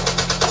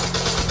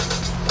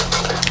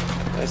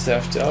 That's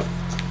effed up.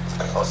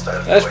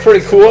 That's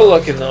pretty cool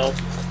looking though.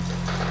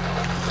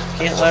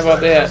 Can't lie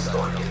about that.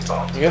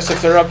 I guess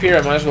if they're up here,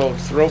 I might as well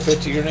throw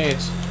 50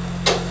 grenades.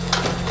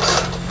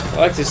 I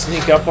like to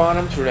sneak up on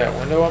them through that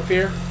window up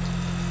here.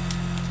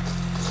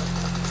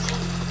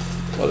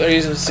 Well, they're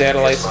using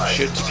satellites and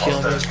shit to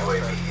kill me.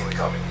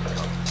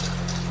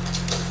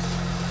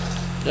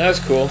 That's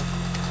cool.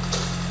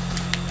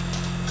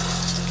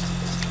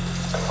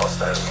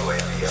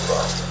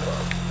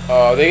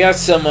 They got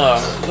some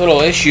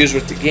little issues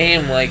with the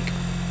game, like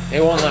they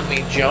won't let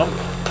me jump,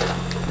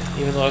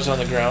 even though I was on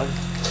the ground.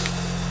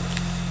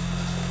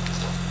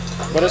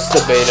 But it's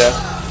the beta.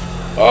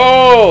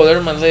 Oh, there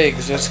are my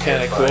legs. That's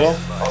kind of cool.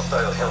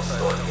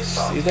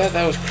 See that?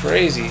 That was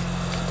crazy.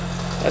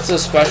 That's a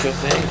special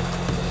thing.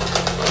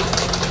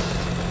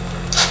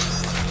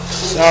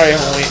 Sorry,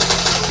 homie.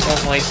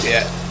 Don't like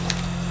that.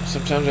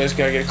 Sometimes I just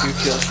gotta get a few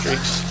kill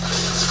streaks.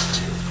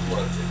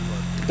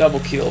 Double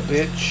kill,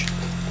 bitch.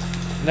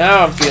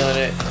 Now I'm feeling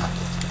it.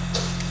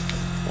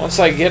 Once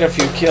I get a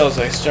few kills,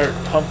 I start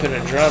pumping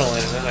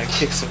adrenaline, and then I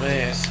kick some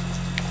ass.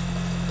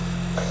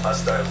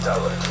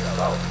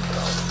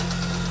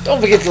 Don't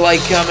forget to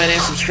like, comment,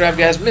 and subscribe,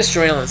 guys.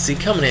 MrAlanC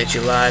coming at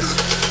you live.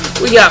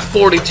 We got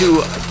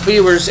 42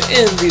 viewers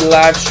in the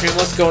live stream.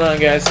 What's going on,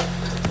 guys?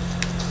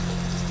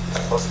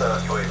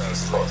 Hostile UAV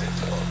spotted.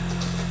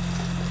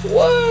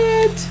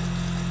 What?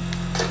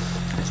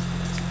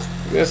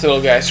 This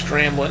little guy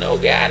scrambling. Oh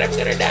God, I'm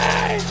gonna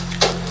die.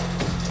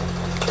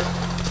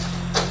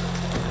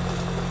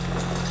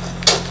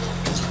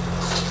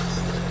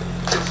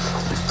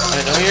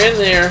 I know you're in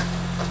there.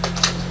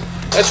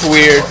 That's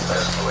weird.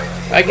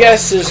 I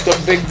guess there's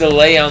a big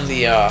delay on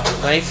the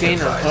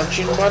knifing or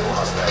punching button.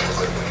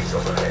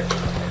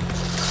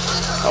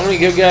 How many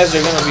good guys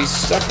are gonna be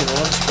stuck in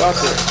one spot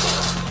there?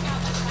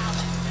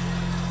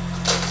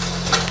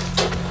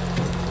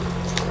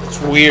 It's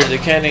weird. They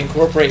kind of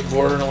incorporate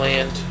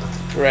Borderland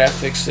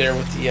graphics there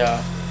with the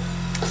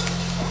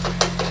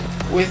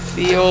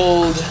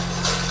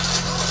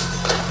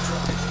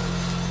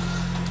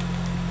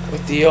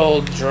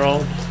old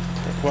drone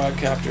or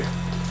quadcopter.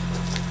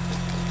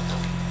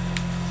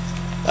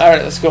 All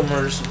right, let's go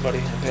murder somebody.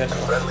 I've had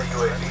enough. Friendly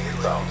UAV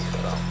inbound.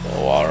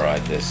 Oh, I'll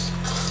ride this.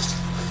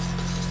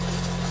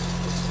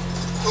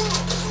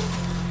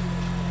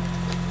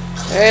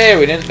 Hey,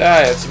 we didn't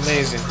die. That's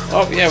amazing.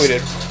 Oh, yeah, we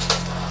did.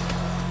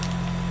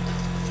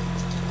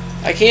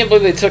 I can't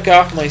believe they took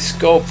off my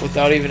scope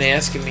without even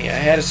asking me. I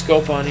had a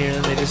scope on here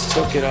and they just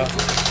took it off.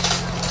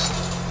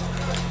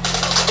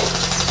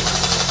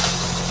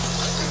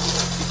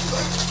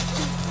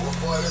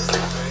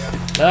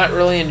 Not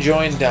really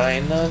enjoying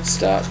dying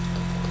non-stop.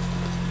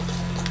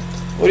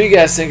 What do you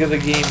guys think of the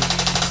game?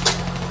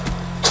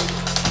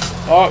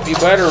 Oh, you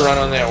better run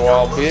on that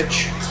wall,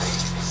 bitch.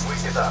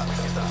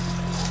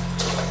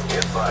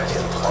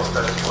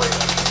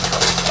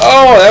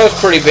 Oh, that was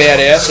pretty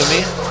badass of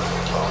me.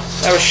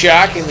 That was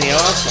shockingly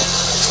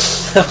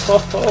awesome.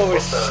 Oh,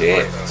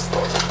 shit.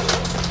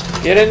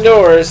 Get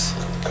indoors.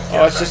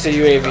 Oh, it's just a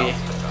UAV.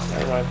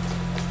 Never mind.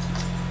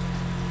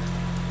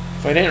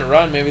 If I didn't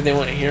run, maybe they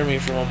wouldn't hear me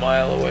from a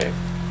mile away.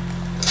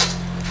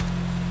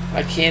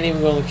 I can't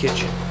even go in the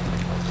kitchen.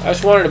 I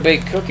just wanted to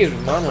bake cookies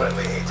with Mama.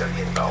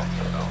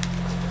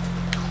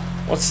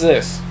 What's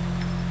this?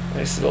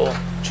 Nice little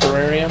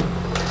terrarium.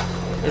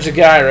 There's a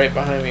guy right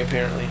behind me,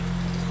 apparently.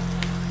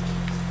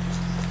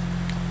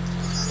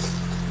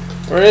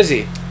 Where is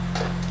he?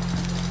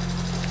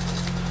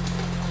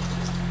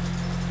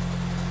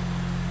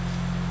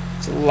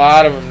 There's a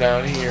lot of them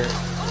down here.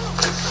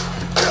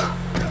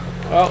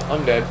 Well,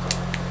 I'm dead.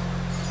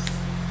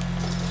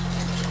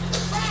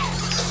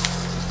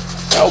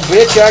 Oh,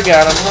 bitch, I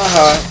got him.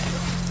 Haha.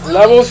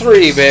 Level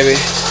 3, baby.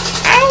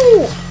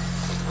 Ow!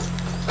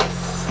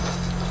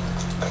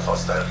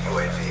 Hostile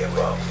UAV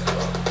inbound.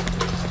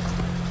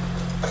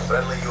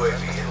 Friendly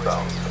UAV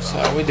inbound. That's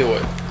how we do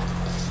it.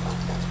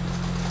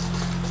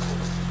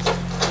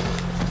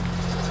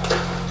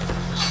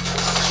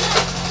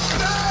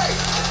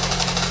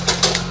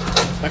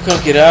 I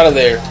couldn't get out of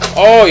there.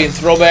 Oh, you can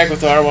throw back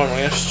with R1. We're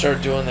gonna have to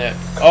start doing that.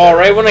 Oh,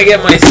 right when I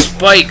get my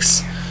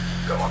spikes,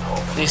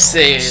 they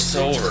say it's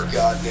over.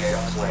 Goddamn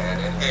plan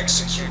and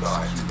execute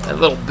on it. That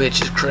little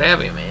bitch is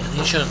crabby, man.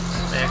 He shouldn't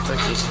act like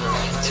he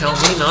can tell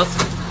me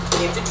nothing.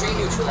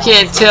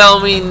 Can't tell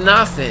me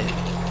nothing.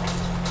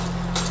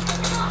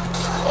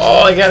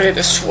 Oh, I gotta get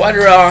the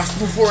sweater off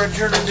before I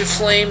turn into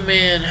Flame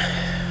Man.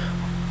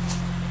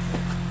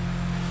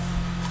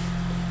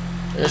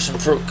 There's some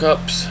fruit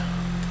cups.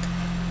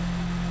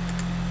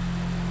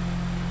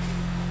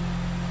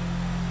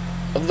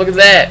 Oh, look at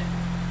that.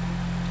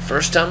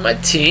 First on my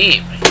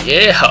team.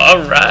 Yeah,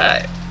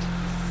 alright.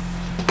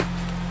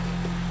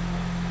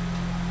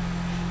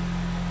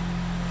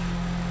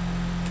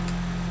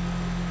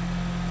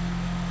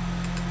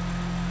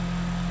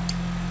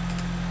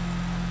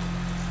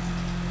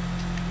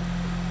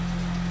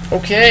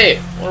 Okay,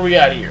 what do we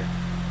got here?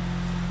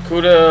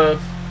 Coulda.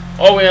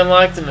 Oh, we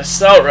unlocked an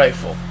assault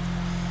rifle.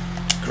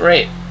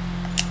 Great.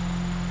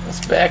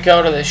 Let's back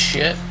out of this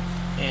shit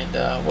and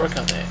work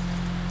on that.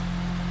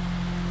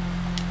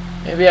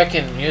 Maybe I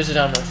can use it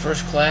on my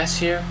first class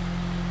here.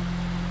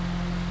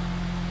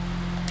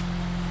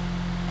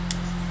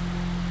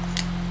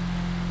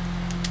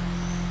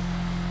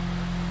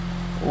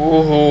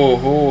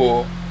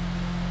 Ooh.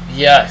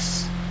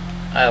 Yes.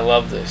 I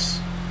love this.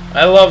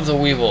 I love the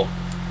Weevil.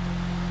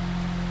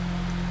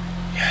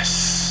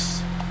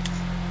 Yes.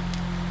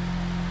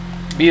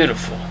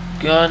 Beautiful.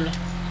 Gun.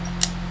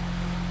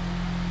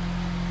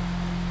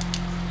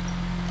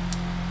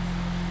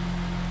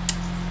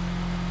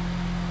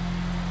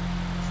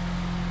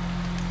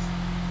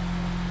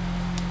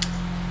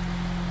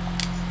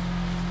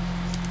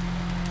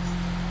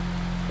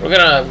 We're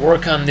gonna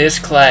work on this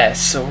class,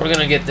 so we're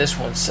gonna get this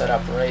one set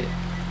up right.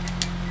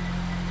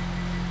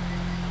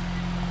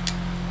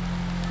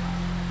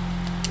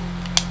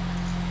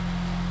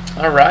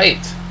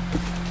 Alright.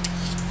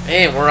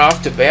 Man, we're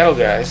off to battle,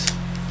 guys.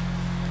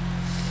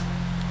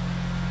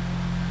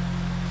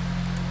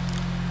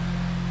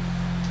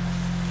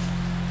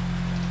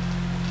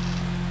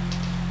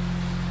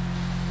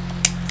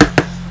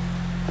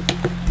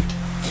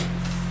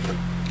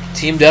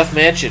 Team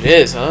deathmatch it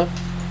is, huh?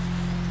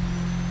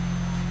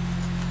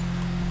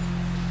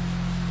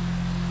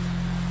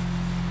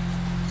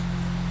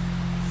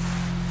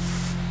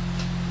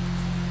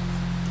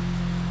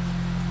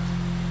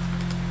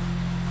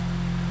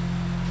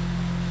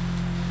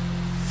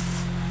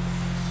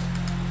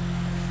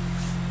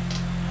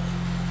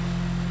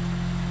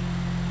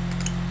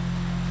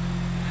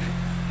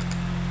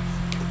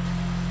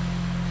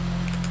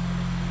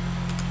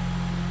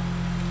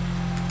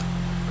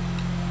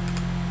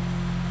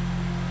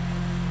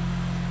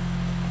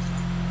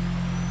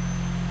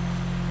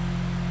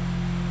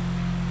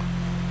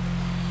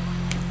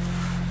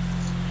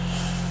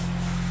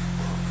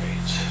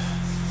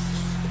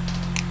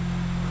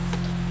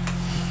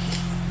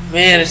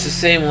 Man, it's the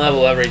same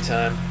level every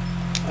time.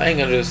 I ain't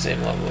gonna do the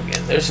same level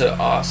again. There's an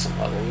awesome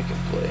level we can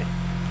play.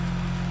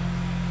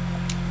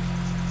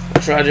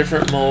 We'll try a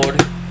different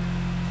mode.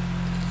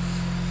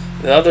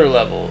 The other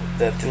level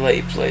that they let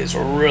you play is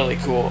really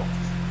cool.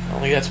 I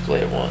only got to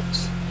play it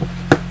once.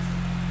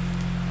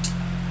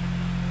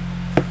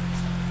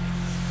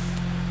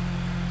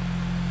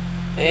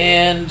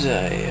 And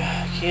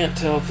I can't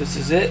tell if this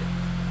is it.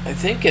 I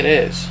think it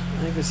is.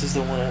 I think this is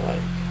the one I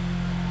like.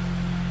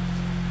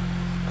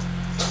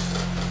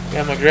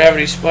 Got my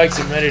gravity spikes.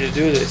 I'm ready to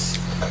do this.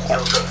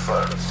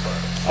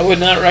 I would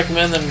not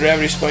recommend them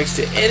gravity spikes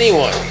to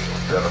anyone.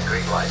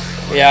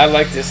 Yeah, I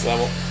like this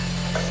level.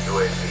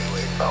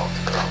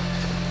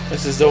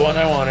 This is the one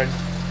I wanted.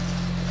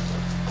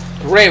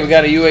 Great, we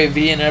got a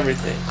UAV and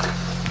everything.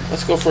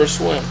 Let's go for a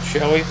swim,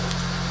 shall we?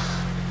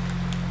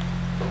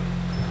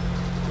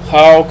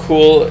 How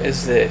cool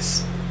is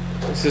this?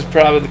 This is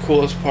probably the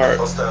coolest part.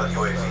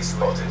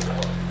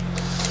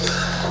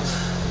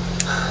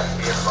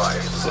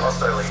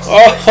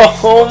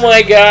 Oh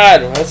my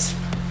god, that's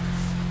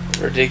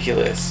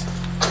ridiculous.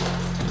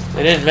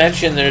 They didn't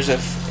mention there's a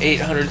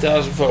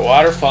 800,000 foot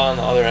waterfall on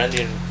the other end you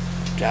can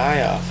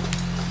die off.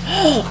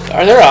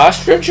 Are there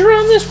ostrich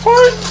around this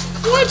part?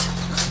 What?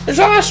 There's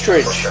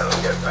ostrich.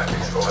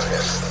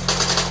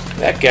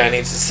 That guy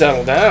needs to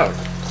settle down.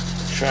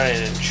 Try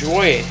and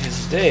enjoy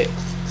his day.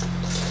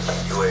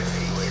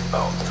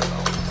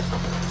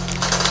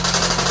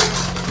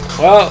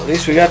 Well, at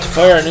least we got to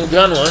fire a new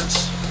gun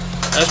once.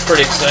 That's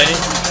pretty exciting.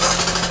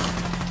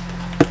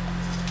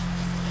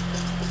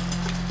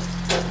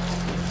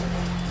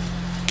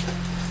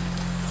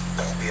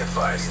 Be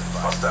advised,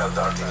 hostile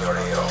dart in your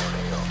AO.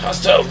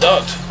 Hostile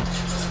dart.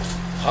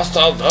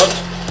 Hostile dart.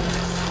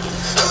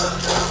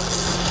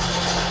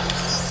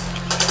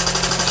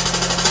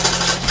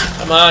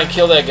 Come on,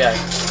 kill that guy.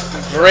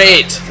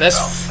 Great.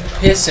 That's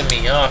pissing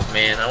me off,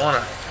 man. I want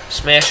to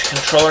smash a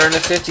controller into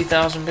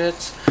 50,000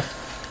 bits.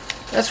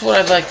 That's what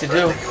I'd like to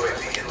do.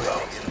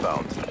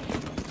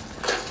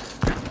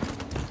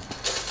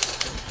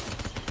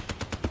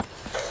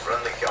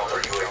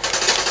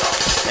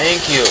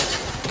 Thank you.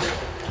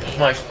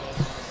 What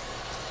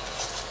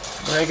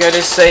I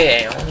gotta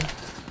say, Alan?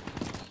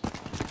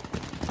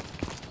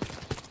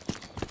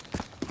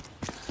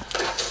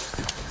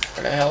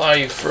 Where the hell are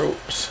you fruit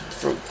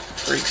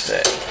freaks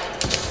at?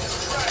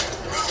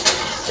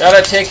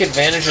 Gotta take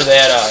advantage of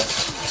that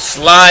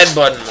slide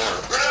button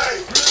more.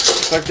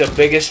 It's like the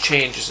biggest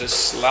change is this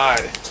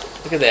slide.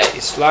 Look at that.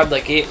 You slide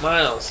like 8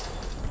 miles.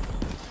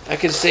 That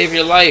could save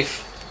your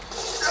life.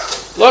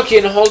 Look, you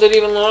can hold it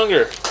even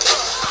longer.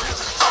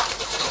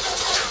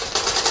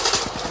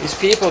 These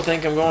people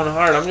think I'm going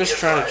hard. I'm just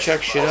trying to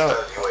check shit out.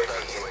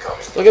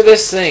 Look at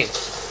this thing.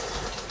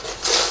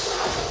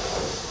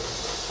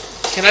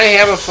 Can I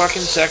have a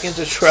fucking second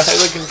to try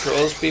the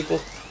controls,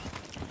 people?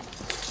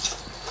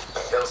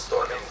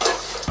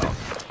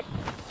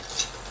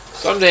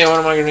 Someday one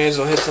of my grenades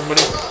will hit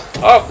somebody.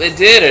 Oh, it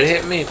did. It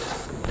hit me.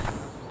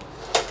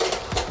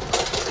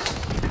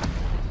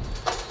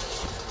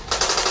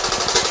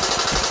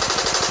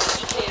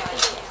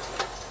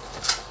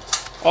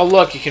 Oh,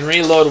 look. You can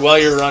reload while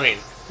you're running.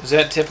 Is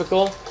that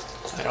typical?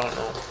 I don't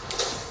know.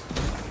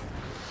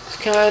 It's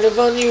kind of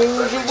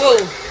unusual.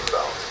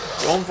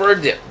 Going for a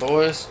dip,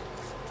 boys.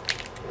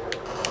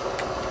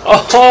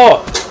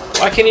 Oh!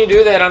 Why can you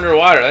do that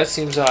underwater? That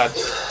seems odd.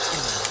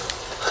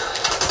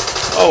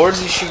 Oh, where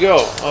did she go?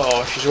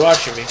 Uh-oh, she's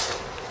watching me.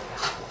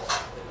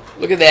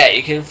 Look at that.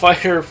 You can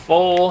fire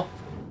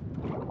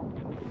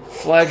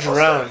full-fledged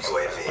rounds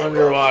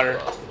underwater.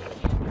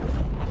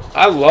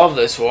 I love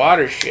this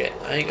water shit.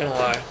 I ain't gonna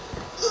lie.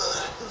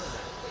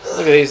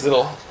 Look at these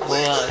little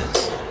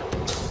lines.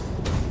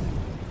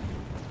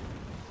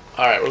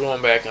 Alright, we're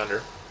going back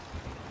under.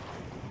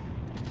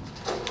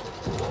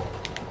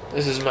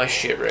 This is my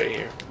shit right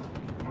here.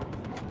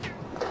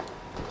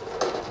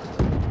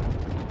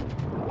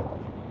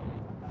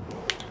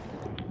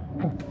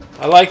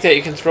 I like that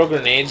you can throw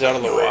grenades out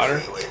of the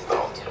water.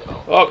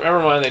 Oh, never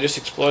mind. They just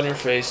explode in your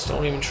face.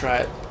 Don't even try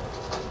it.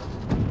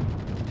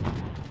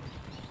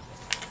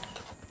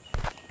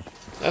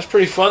 That's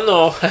pretty fun,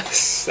 though.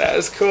 That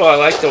is cool. I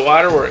like the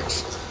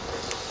waterworks.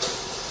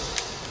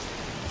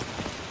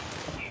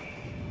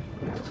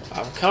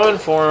 I'm coming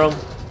for them.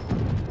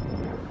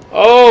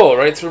 Oh,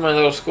 right through my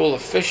little school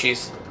of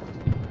fishies.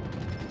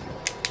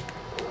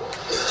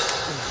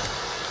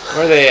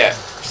 Where are they at?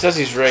 It says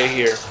he's right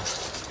here.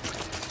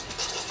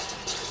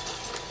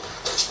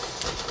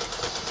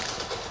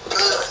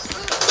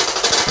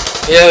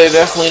 Yeah, they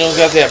definitely don't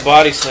got that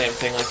body slam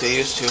thing like they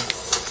used to.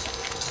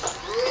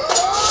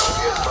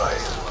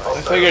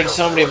 I figured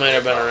somebody might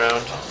have been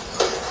around.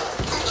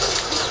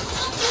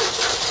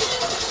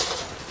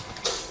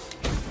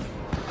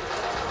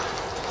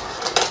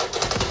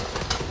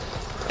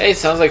 Hey, it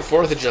sounds like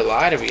 4th of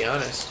July, to be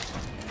honest.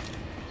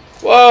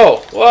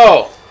 Whoa!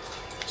 Whoa!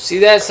 See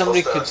that?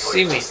 Somebody could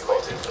see me.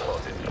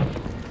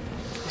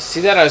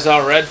 See that? I was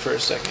all red for a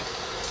second.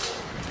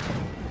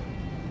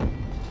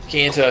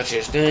 Can't touch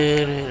this.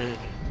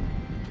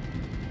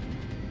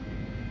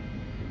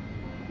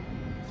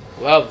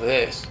 Love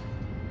this.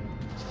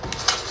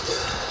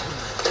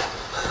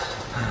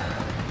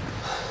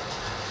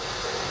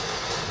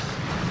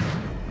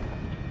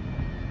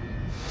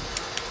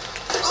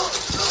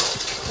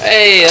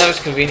 Hey, that was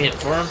convenient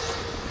for him.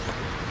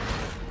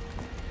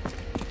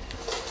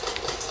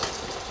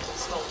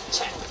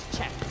 Check,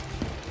 check.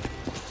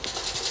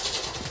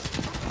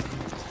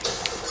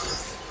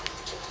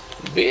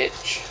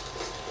 Bitch.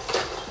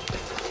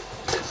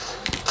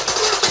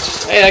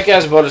 Hey, that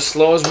guy's about as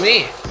slow as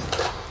me.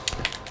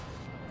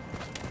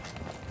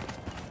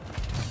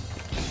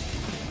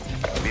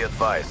 Be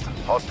advised,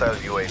 hostile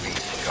UAV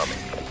incoming.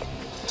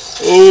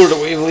 Ooh, the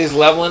Weevely's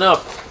leveling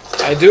up.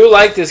 I do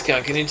like this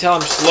gun. Can you tell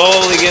I'm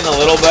slowly getting a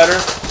little better?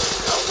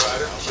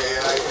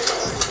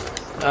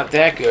 Not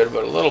that good,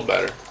 but a little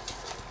better.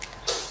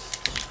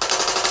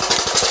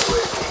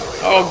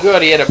 Oh,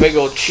 good. He had a big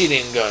old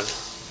cheating gun.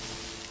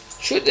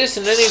 Shoot this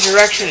in any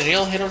direction and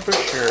you'll hit him for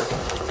sure.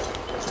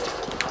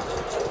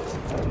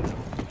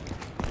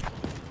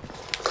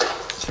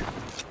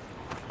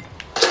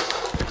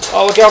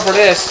 Oh, look out for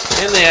this.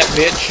 In that,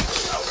 bitch.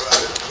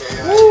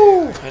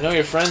 Woo! I know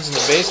your friend's in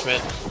the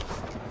basement.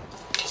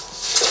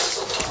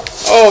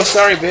 Oh,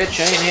 sorry, bitch.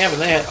 I ain't having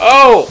that.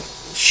 Oh!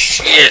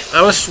 Shit.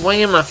 I was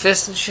swinging my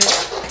fist and shit.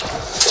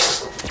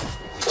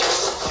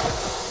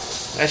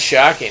 That's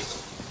shocking.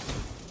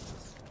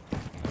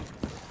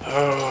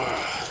 Oh,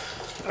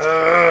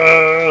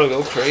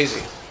 go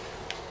crazy.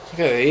 Look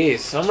at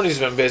these. Somebody's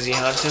been busy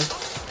hunting.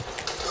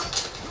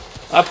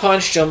 I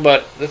punched him,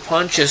 but the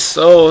punch is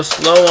so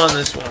slow on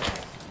this one.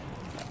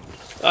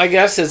 I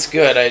guess it's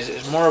good.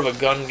 It's more of a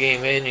gun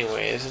game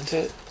anyway, isn't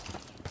it?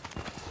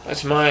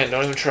 That's mine.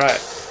 Don't even try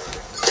it.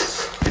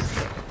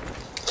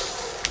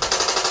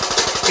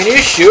 Can you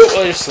shoot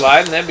while you're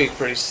sliding? That'd be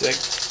pretty sick.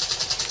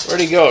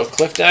 Where'd he go?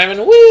 Cliff diving?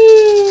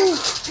 Woo!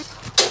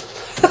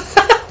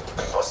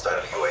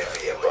 Hostile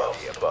UAV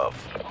above.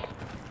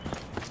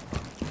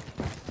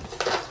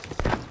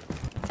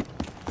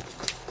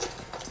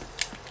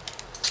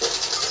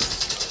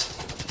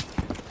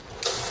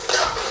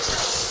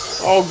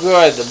 Oh,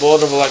 good. The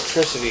bolt of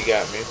electricity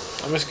got me.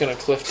 I'm just gonna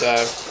cliff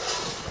dive.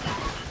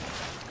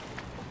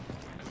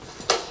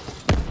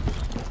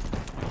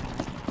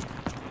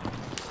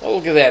 Oh,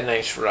 look at that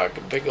nice rug.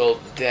 A big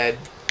old dead,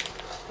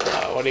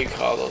 what do you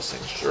call those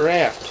things?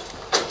 Giraffe.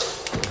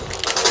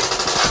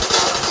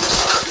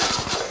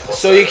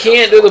 So you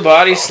can't do the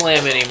body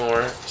slam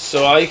anymore.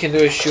 So all you can do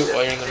is shoot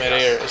while you're in the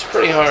midair. It's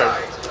pretty hard.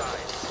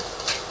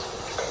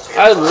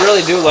 I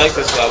really do like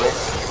this level.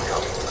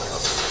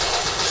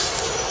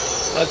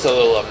 That's a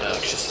little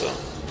obnoxious, though.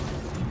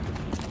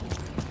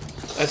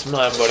 That's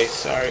mine, buddy.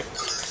 Sorry.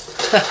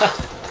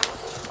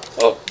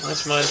 Oh,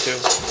 that's mine, too.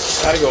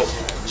 Gotta go.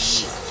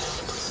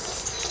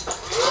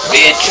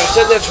 Bitch, I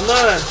said that's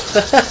mine.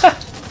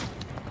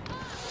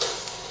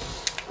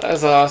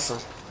 That's awesome.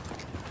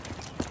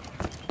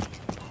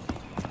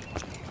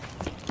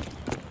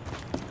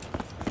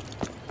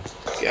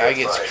 Guy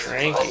gets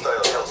cranky.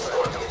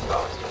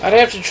 I'd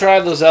have to try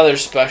those other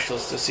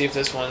specials to see if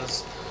this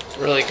one's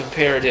really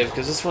comparative,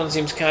 because this one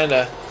seems kind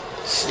of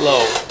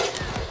slow.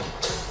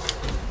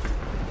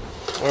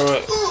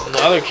 Where in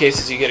the other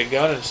cases you get a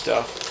gun and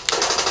stuff.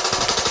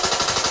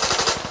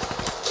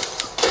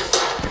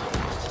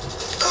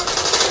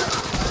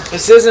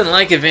 This isn't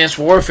like Advanced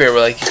Warfare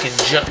where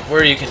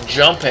you can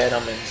jump at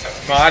them and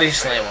body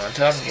slam on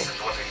top of them.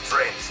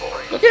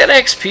 Look at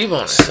that XP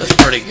bonus. That's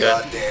pretty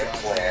good.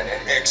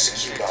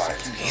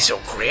 He's so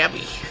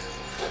crabby.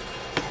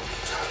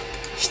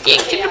 Stick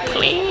to the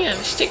plan.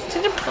 Stick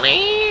to the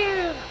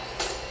plan.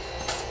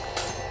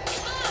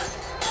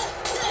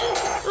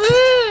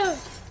 Woo.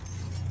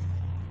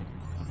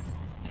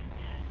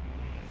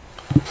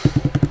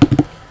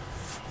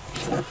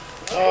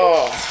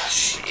 Oh,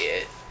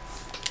 shit.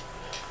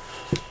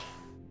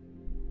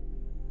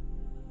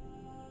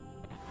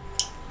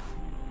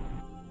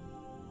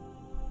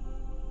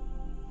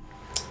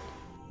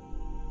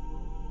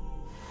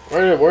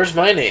 Where's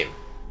my name?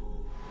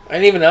 I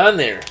ain't even on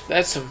there.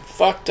 That's some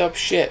fucked up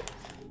shit.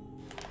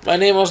 My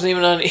name wasn't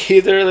even on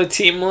either of the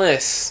team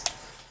lists.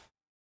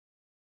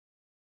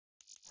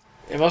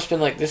 It must have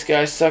been like, this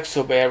guy sucks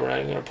so bad we're not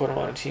even going to put him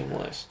on a team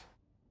list.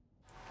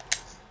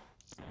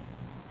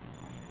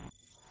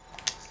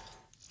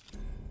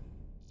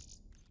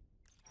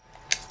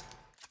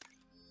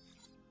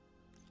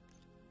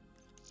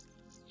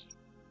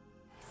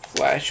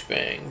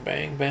 Flashbang,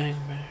 bang, bang,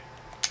 bang.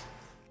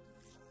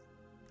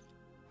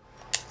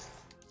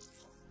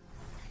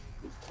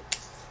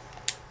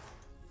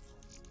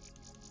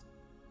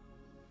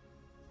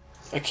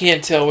 I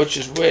can't tell which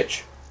is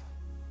which.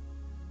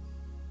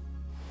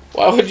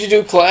 Why would you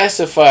do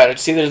classified?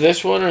 It's either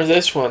this one or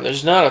this one.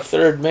 There's not a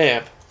third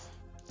map.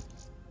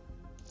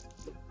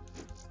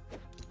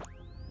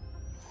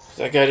 Does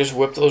that guy just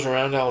whip those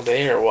around all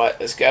day or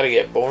what? It's gotta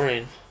get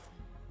boring.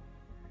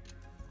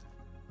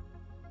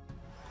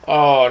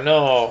 Oh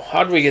no.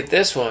 How did we get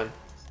this one?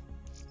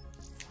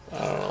 I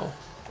don't know.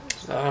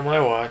 It's not on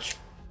my watch.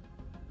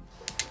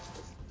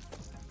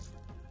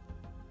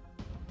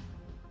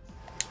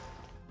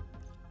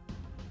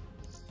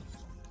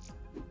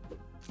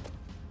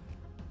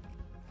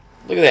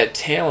 Look at that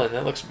talon.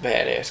 That looks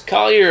badass.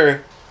 Call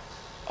your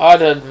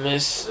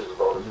autonomous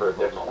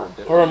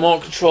or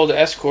remote-controlled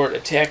escort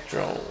attack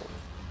drone.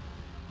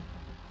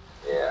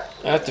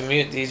 I have to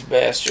mute these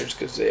bastards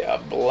because they are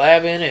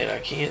blabbing and I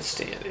can't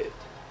stand it.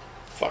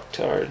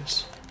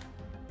 Fucktards.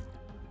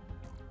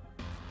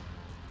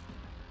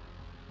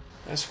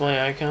 That's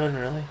my icon,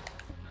 really?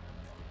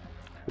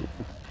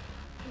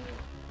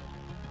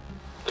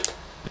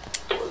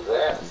 What's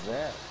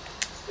that?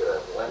 Got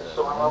a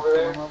windstorm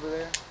over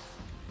there?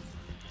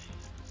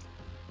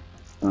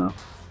 Oh.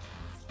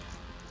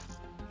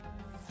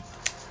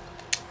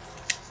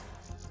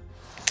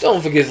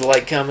 Don't forget to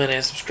like, comment,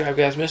 and subscribe,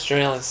 guys.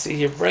 MrAlanC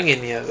here,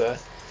 bringing you the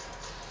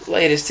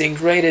latest and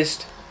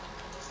greatest.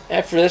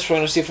 After this, we're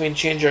going to see if we can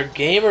change our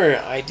gamer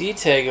ID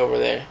tag over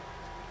there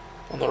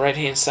on the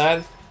right-hand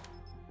side.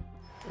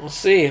 We'll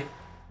see.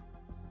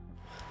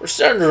 We're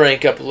starting to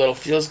rank up a little.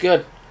 Feels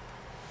good.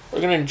 We're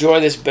going to enjoy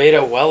this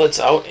beta while it's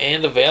out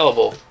and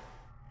available.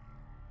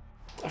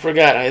 I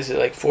forgot. Is it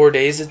like 4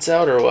 days it's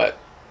out or what?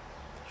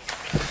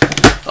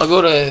 I'll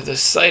go to the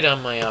site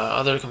on my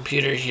other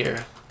computer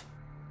here.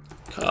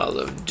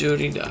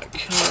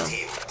 CallOfDuty.com.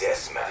 Team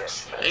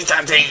deathmatch. It's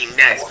a team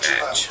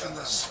deathmatch.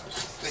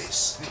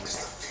 This is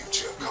the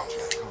future of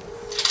combat.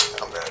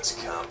 Combat's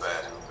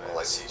combat. All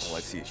I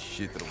see is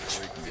shit that'll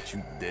break and get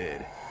you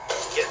dead.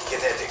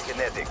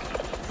 Kinetic.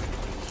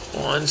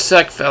 1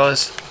 sec,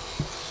 fellas.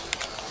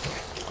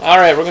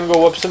 Alright, we're gonna go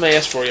whoop some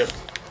ass for you.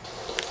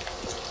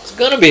 It's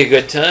gonna be a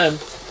good time.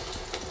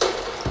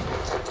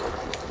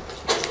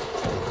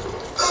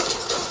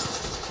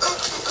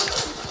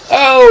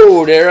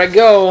 Oh, there I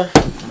go.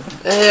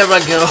 There I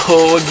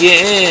go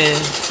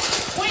again.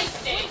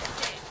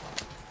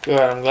 Good,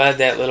 I'm glad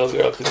that little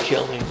girl could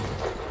kill me.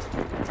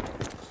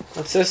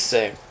 What's this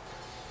say?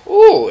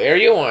 Ooh,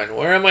 Area 1.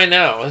 Where am I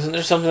now? Isn't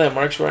there something that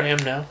marks where I am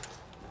now?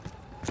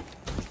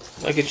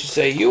 Like it should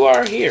say, you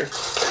are here.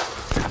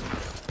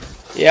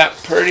 Yeah,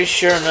 pretty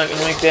sure I'm not going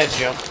to make that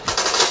jump.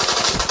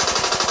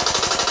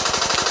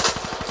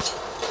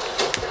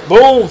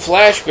 Boom!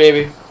 Flash,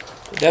 baby.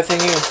 Did that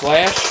thing even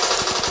flash?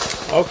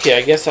 Okay,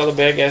 I guess all the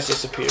bad guys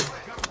disappeared.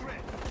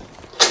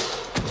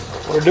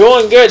 We're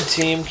doing good,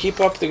 team. Keep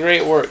up the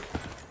great work.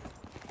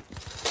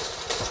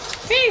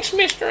 Thanks,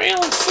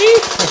 MrAlanC.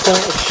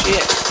 Oh,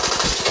 shit.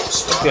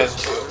 These guys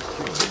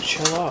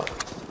chill out.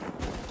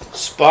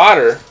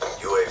 Spotter?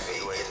 UAV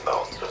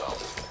inbound.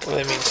 What do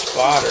they mean,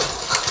 spotter?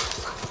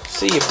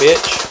 See you,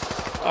 bitch.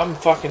 I'm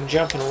fucking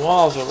jumping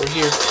walls over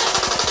here.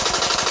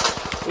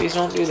 Please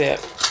don't do that.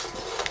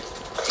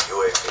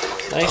 UAV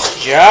inbound.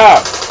 Nice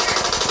job.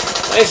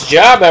 Nice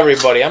job,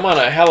 everybody. I'm on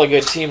a hella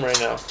good team right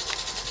now.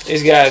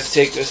 These guys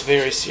take this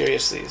very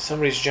seriously.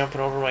 Somebody's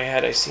jumping over my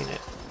head. I seen it.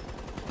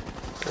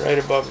 Right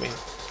above me.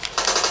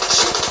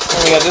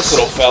 Oh, we got this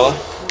little fella.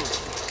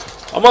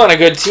 I'm on a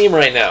good team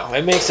right now.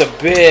 It makes a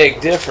big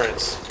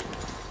difference.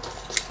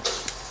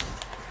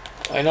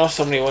 I know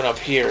somebody went up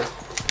here.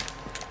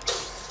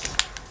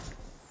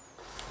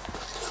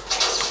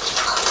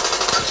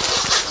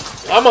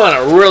 I'm on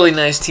a really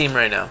nice team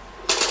right now.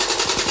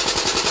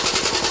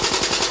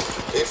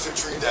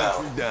 infantry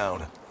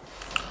down.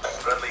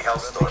 Friendly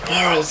Hellstorm.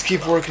 Alright, let's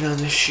keep working on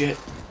this shit.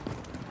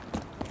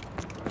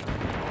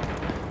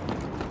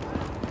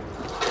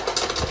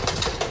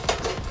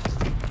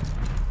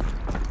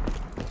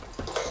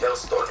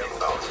 Hellstorm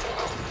inbound.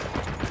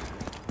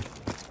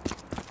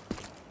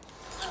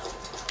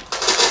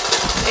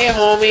 Hey,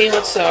 homie,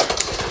 what's up?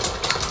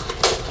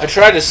 I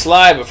tried to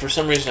slide, but for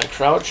some reason I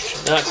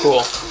crouched. Not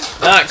cool.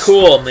 Not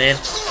cool, man.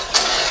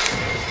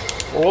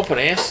 We're whooping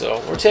ass,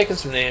 though. We're taking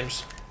some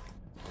names.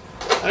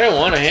 I didn't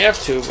want to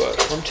have to,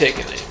 but I'm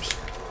taking names.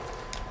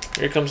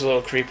 Here comes a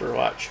little creeper,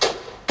 watch.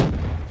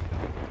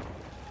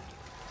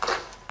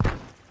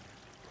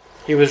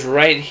 He was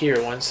right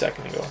here 1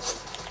 second ago.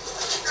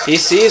 He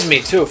sees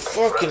me, too.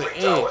 Fucking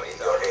A.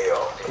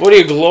 What, do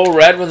you glow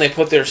red when they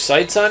put their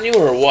sights on you,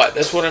 or what?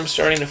 That's what I'm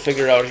starting to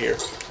figure out here.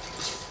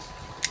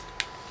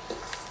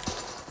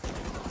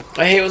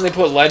 I hate when they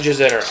put ledges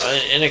that are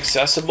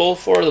inaccessible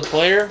for the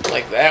player,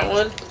 like that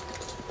one.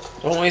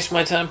 Don't waste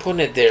my time putting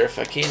it there if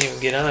I can't even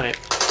get on it.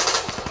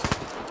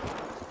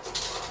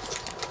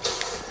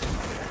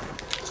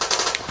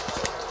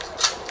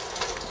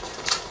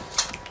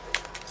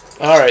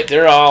 Alright,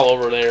 they're all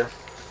over there.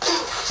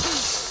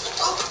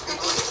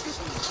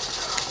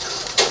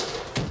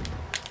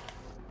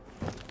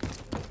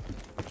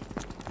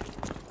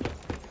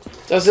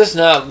 Does this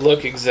not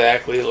look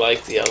exactly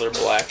like the other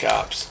Black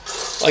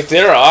Ops? Like,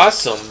 they're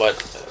awesome, but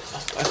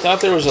I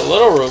thought there was a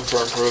little room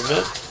for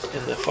improvement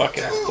in the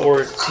fucking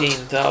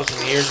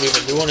 14,000 years we've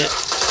been doing it.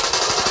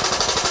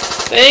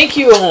 Thank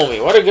you,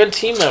 homie. What a good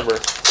team member.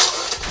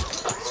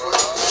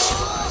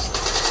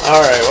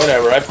 Alright,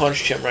 whatever. I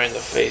punched him right in the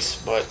face,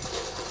 but...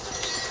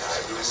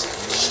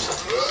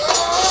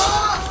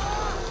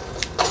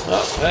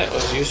 Oh, that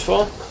was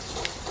useful.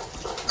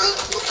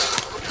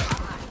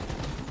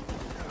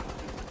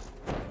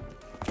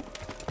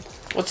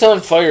 What's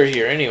on fire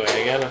here anyway?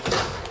 I gotta...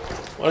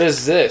 What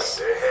is this?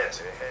 They're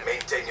ahead.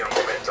 Maintain your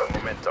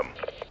momentum.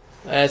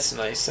 That's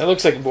nice. That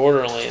looks like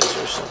Borderlands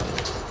or something.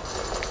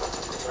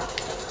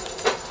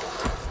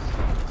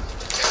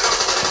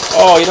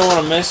 Oh, you don't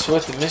want to mess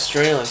with the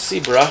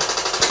MrAlanC, bruh.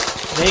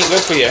 It ain't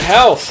good for your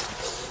health.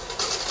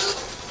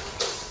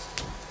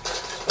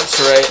 That's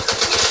right.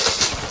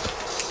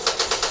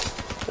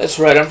 That's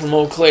right, I'm from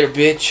Eau Claire,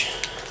 bitch.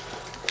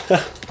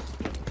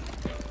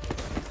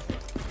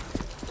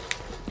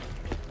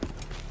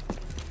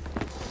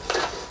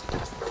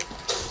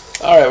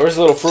 Alright, where's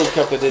the little fruit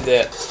cup that did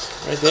that?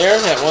 Right there?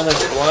 That one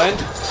that's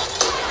blind?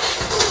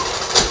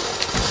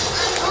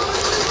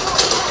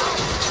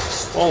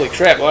 Holy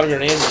crap, a lot of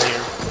grenades in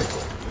here.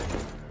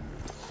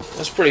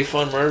 That's pretty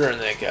fun murdering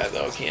that guy,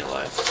 though, can't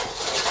lie.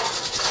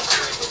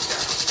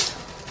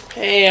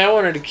 Hey, I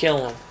wanted to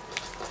kill him.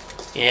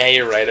 Yeah,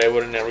 you're right, I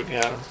would have never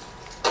got him.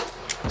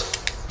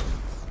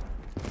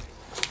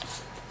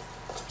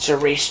 It's a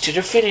race to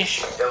the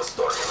finish.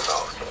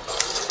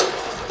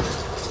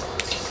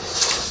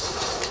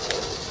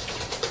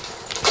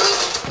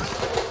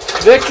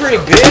 Victory,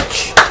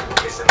 bitch!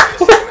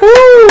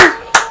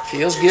 Woohoo!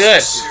 Feels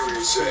good.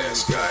 Serious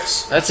ass,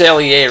 guys. That's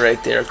LEA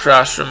right there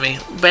across from me.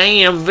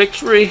 Bam,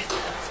 victory.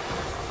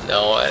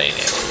 No, that ain't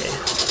LEA.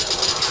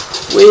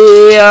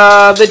 We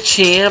are the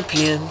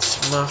champions,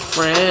 my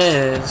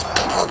friends.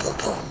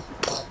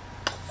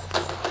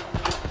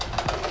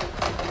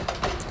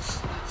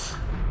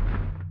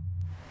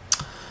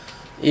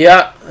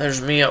 Yeah,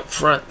 there's me up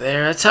front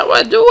there. That's how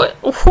I do it.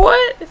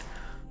 What?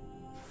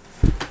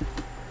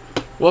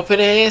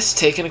 Whooping ass,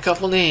 taking a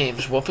couple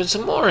names. Whooping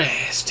some more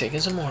ass, taking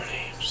some more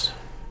names.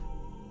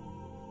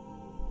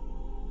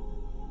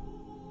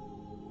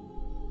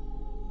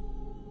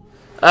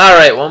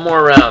 Alright, one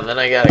more round. Then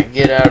I gotta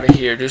get out of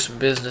here, do some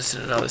business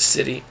in another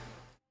city.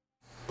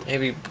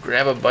 Maybe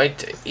grab a bite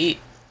to eat.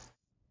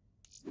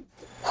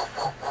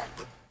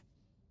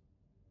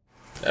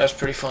 That was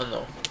pretty fun,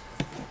 though.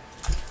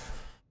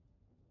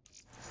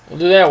 We'll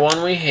do that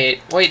one we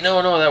hate. Wait,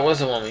 no, that was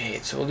the one we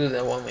hate, so we'll do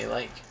that one we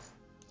like.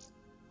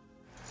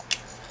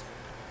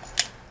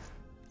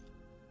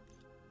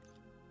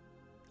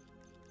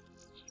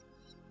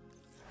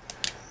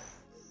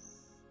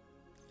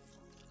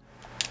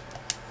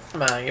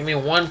 Come on, give me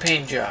one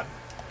paint job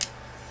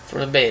for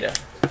the beta.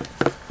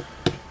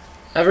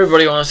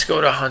 Everybody wants to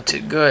go to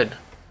Hunted. Good.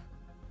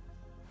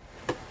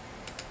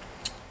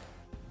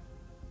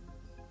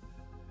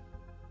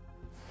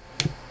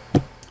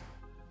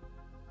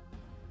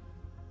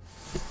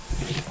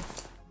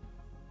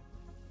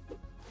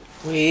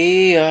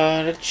 We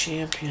are the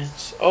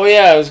champions. Oh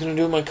yeah, I was gonna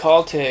do my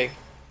call tag.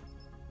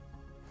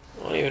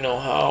 I don't even know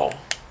how.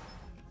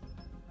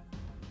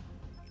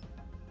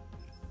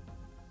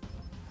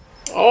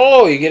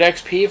 Oh, you get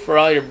XP for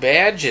all your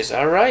badges.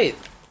 Alright.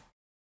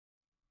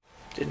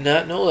 Did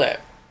not know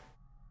that.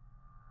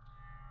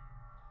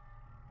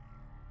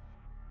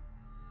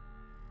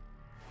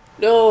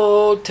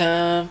 No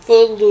time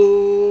for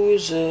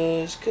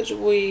losers, 'cause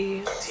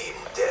we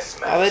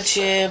are the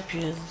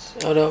champions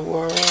of the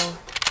world.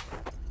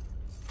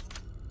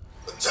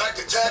 Attack,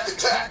 attack,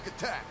 attack,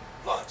 attack.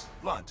 Blunt,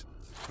 blunt.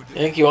 I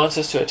think he wants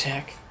us to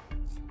attack.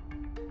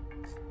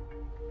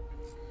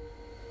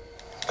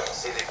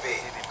 CDP,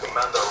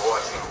 Commander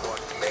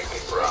watching. Make me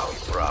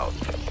proud.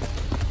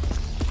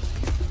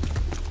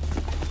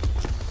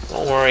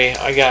 Don't worry,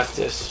 I got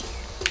this.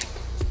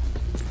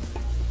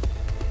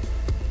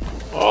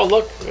 Oh,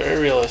 look,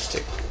 very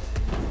realistic.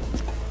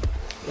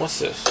 What's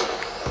this?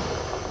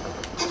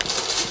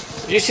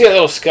 Did you see that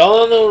little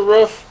skull on the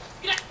roof?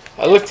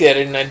 I looked at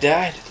it and I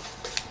died.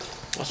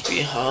 Must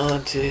be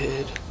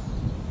haunted.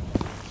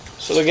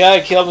 So the guy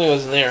that killed me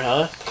was in there,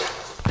 huh?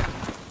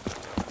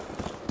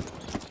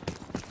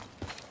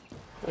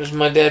 Where's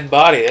my dead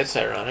body? That's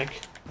ironic.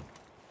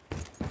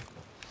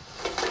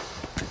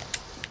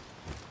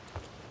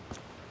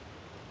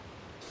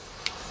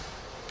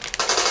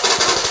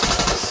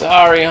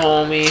 Sorry,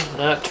 homie.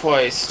 Not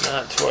twice.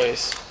 Not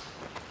twice.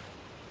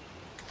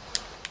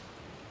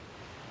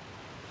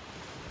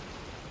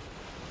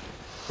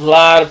 A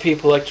lot of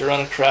people like to run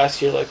across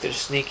here like they're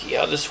sneaky.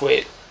 I'll just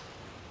wait.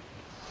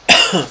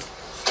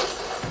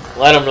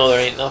 Let them know there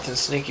ain't nothing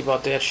sneaky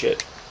about that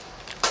shit.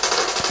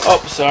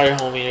 Oh, sorry,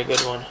 homie. You're a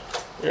good one.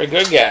 You're a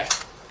good guy.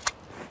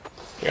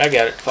 Here, I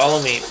got it.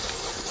 Follow me.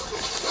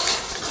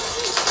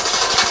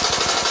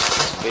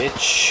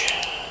 Bitch.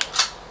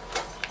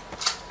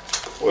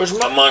 Where's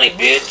my money,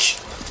 bitch?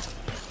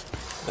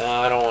 No,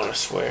 I don't want to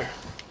swear.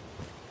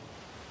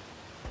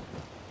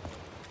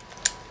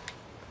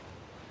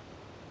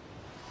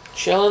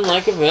 Chilling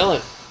like a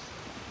villain.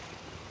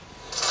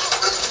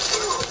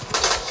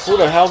 Who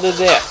the hell did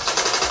that?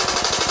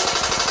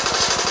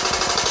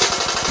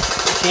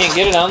 Can't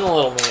get it on the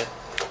little man.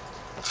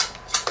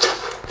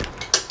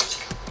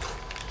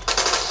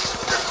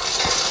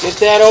 Get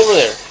that over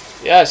there.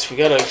 Yes, we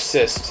gotta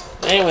assist.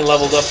 And we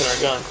leveled up in our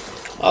gun.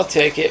 I'll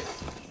take it.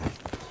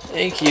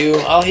 Thank you.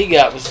 All he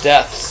got was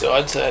death, so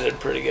I'd say I did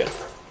pretty good.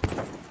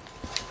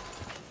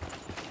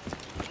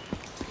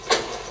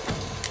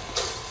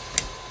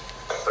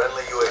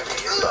 Friendly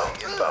UAV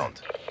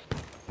inbound.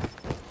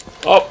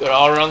 Oh, they're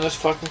all around this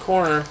fucking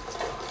corner.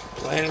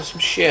 Planning some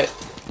shit.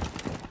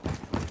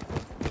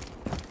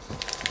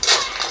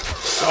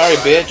 Sorry,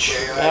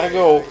 bitch. Gotta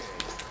go.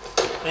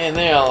 Man,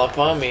 they all up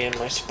on me in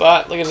my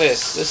spot. Look at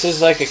this. This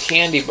is like a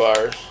candy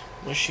bar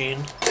machine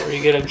where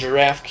you get a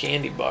giraffe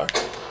candy bar.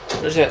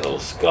 There's that little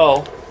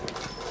skull.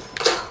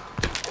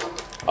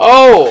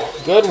 Oh,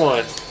 good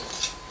one.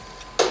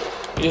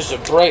 Used a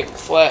bright,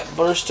 flat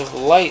burst of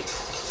light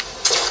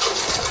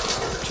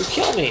to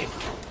kill me.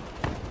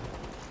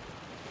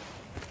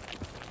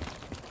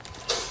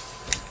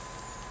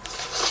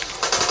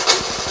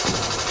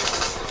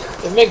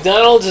 If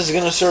McDonald's is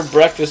going to serve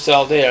breakfast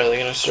all day, are they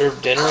going to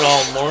serve dinner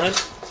all morning?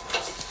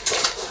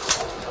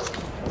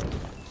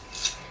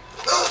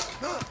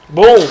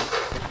 Boom!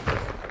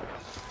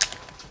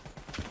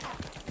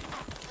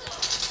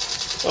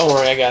 Don't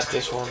worry, I got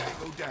this one.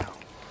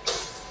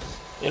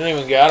 You don't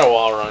even got a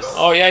wall run.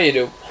 Oh, yeah, you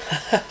do.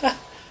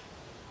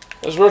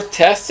 It was worth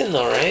testing,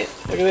 though, right?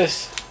 Look at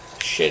this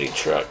shitty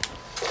truck.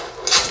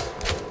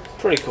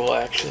 Pretty cool,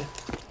 actually.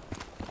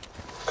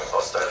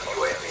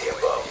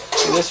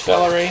 See this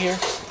fella right here?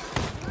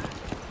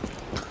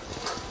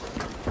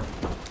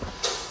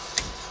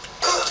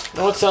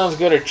 Know what sounds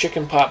good? Or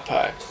chicken pot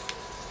pie.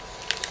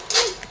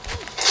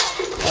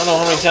 I don't know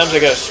how many times I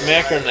gotta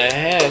smack her in the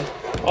head.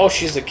 Oh,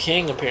 she's the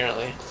king,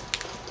 apparently.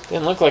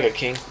 Didn't look like a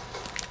king.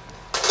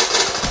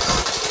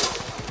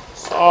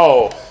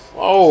 Oh.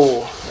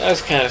 Oh,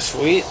 that's kind of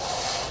sweet.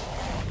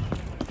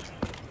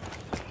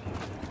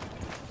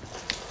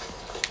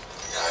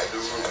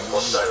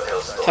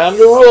 Time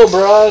to rule,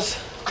 bros.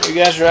 You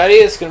guys ready?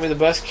 It's gonna be the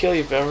best kill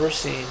you've ever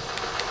seen.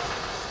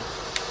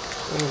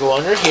 I'm gonna go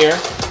under here,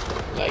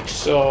 like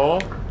so.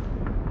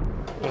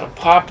 I'm gonna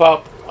pop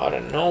up out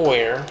of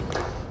nowhere.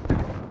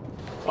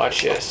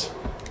 Watch this.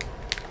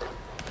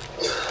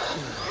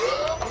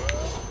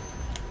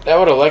 That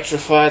would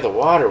electrify the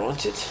water,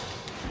 wouldn't it?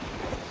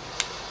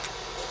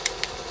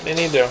 They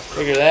need to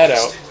figure that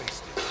out.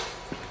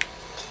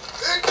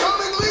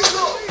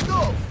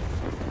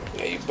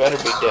 Yeah, you better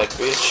be dead,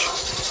 bitch.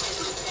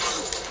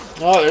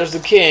 Oh, there's the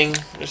king.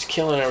 Just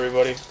killing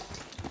everybody.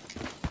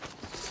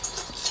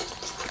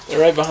 They're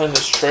right behind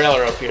this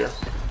trailer up here.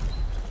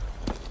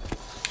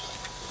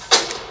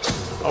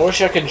 I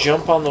wish I could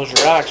jump on those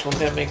rocks.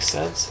 Wouldn't that make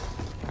sense?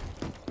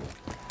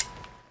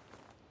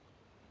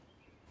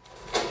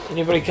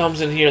 Anybody comes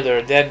in here, they're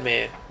a dead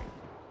man.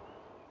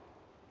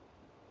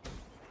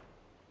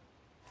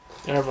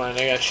 Never mind,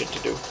 I got shit to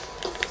do.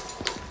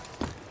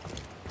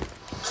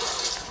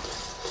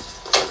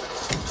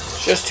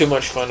 It's just too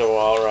much fun to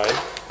wall ride.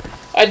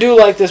 I do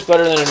like this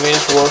better than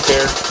Advanced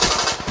Warfare.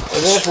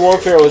 Advanced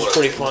Warfare was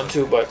pretty fun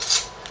too,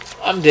 but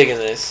I'm digging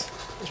this.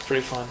 It's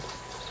pretty fun.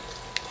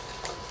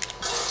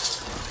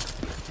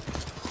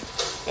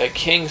 That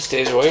king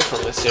stays away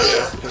from this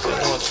area because I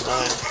know it's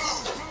mine.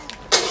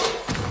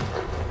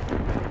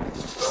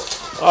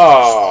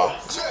 Oh.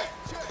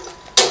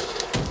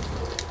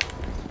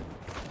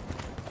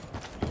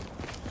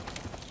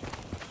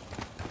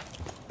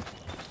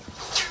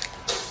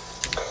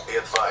 Be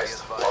advised,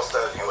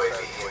 hostile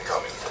UAV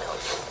incoming.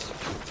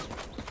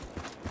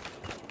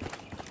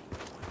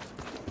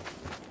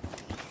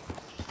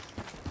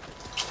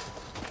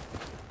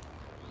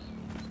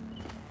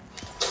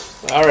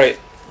 Alright,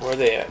 where are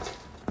they at?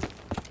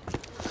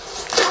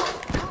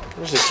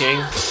 Where's the king?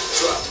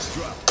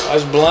 I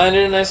was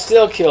blinded and I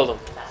still killed him.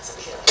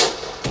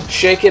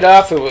 Shake it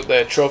off, what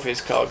the trophy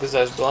is called, because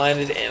I was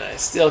blinded and I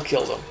still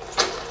killed him.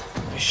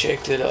 I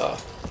shaked it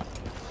off.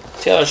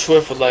 Taylor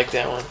Swift would like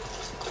that one.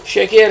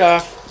 Shake it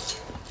off.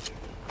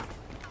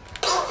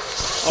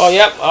 Oh,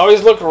 yep,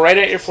 always look right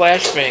at your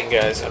flashbang,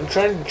 guys. I'm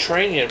trying to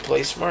train you to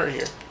play smart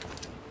here.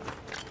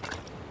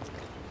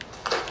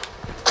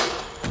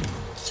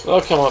 They'll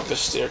come up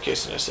this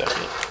staircase in a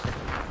second.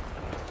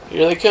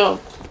 Here they come.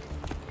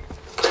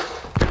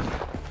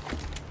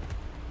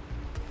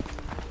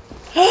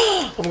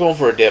 I'm going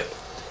for a dip.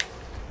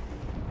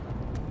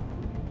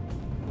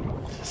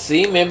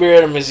 See, maybe you're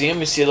at a museum,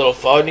 you see a little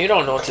fog, and you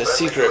don't know it's a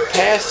secret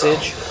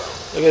passage.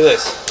 Look at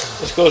this.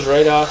 This goes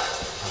right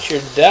off to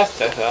your death,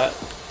 I thought.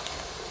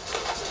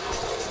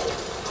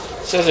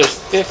 It says there's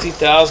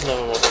 50,000 of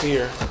them up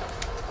here.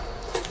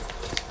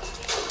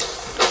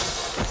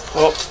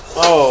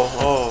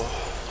 Oh,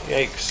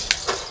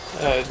 yikes.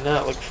 That did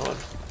not look fun.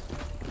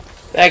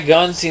 That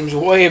gun seems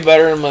way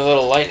better than my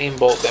little lightning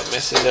bolt that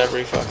misses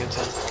every fucking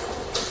time.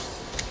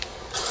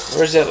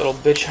 Where's that little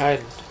bitch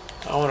hiding?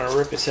 I want to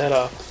rip his head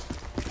off.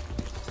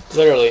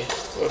 Literally,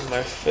 with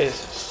my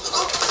fists.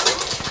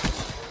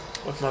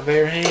 With my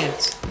bare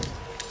hands.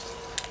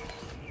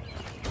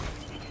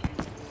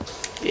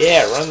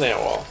 Yeah, run that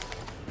wall.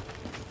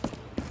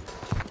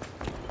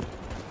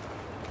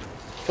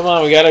 Come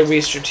on, we gotta be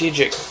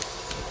strategic.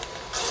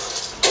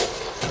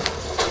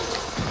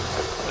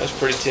 That's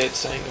pretty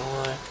tits, I ain't gonna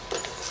lie.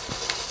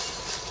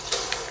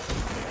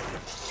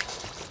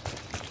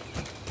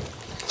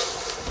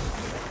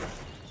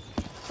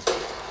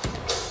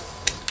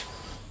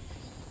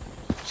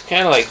 It's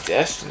kind of like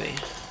Destiny.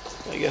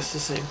 I guess the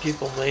same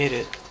people made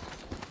it.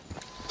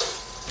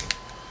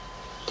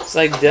 It's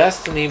like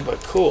Destiny,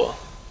 but cool.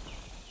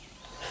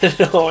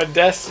 No,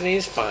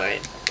 Destiny's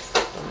fine.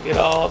 Don't get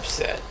all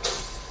upset.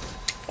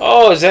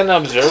 Oh, is that an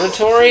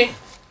observatory?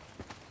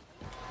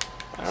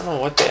 I don't know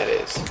what that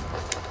is.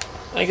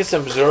 I think it's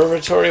an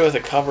observatory with a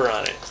cover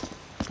on it.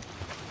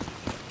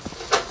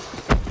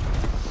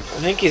 I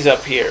think he's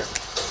up here.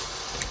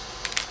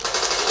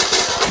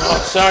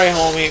 Oh, sorry,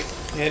 homie.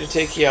 I had to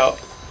take you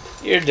out.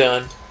 You're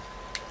done.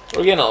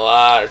 We're getting a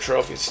lot of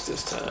trophies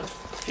this time.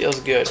 Feels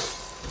good.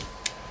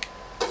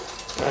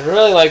 What I'd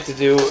really like to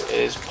do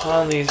is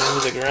pawn these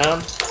into the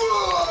ground.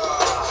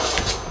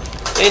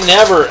 They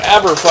never,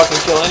 ever fucking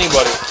kill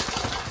anybody.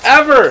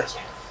 Ever!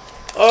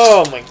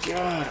 Oh my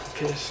god, I'm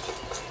pissed.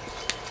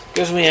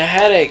 Gives me a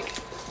headache.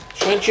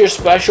 Shouldn't your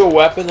special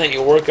weapon that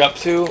you work up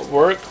to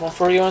work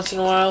for you once in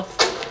a while?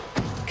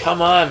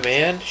 Come on,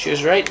 man. She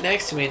was right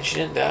next to me and she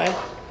didn't die.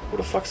 Who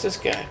the fuck's this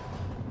guy?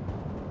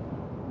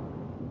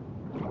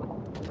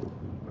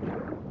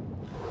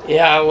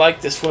 Yeah, I like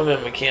the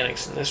swimming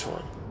mechanics in this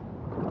one.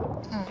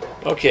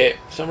 Okay,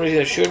 somebody's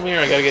gonna shoot me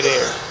or I gotta get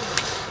air.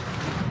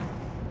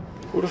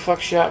 Who the fuck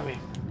shot me?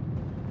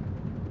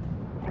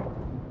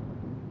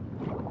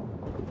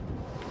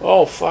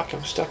 Oh fuck,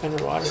 I'm stuck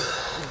underwater.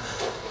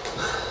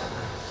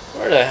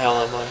 Where the hell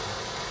am I?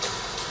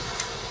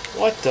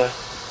 What the?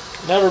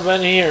 Never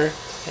been here,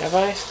 have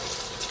I?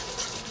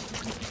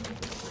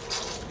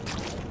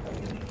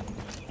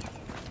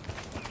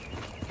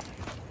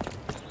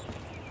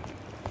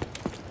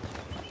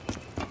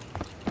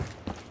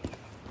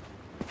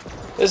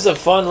 This is a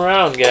fun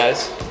round,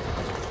 guys.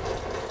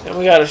 And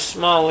we got a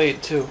small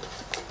lead too.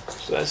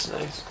 So that's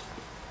nice.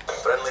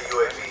 Friendly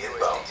UAV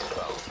inbound.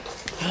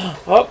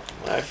 Oh,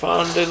 I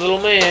found the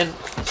little man.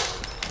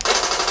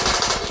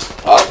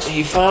 Oh,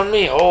 he found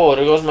me. Oh,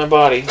 there goes my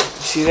body. You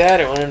see that?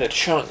 It went into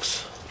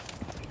chunks.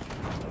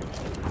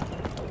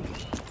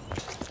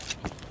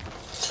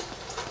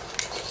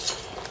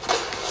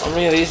 How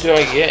many of these do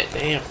I get?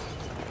 Damn.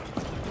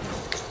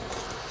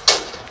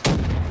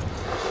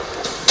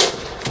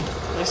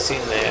 I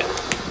seen that.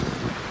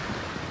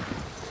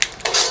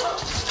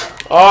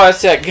 Oh,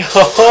 that's that.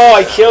 Oh,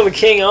 I kill the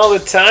king all the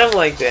time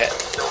like that.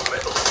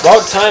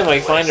 About time I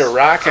find a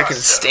rock I can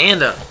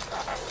stand on.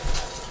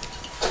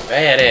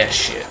 Badass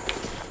shit.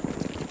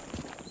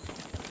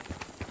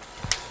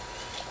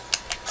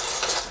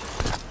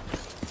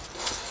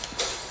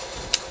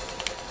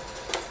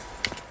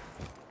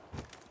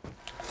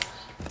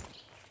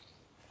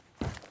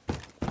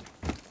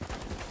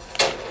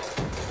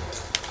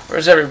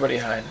 Where's everybody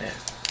hiding at?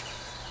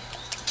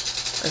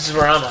 This is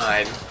where I'm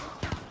hiding.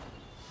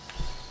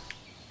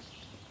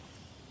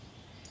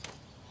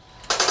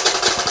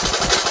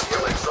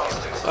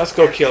 Let's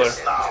go kill her.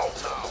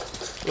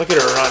 Look at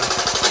her run.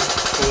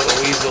 The little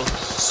weasel.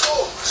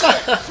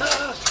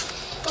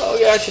 Oh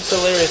gosh, it's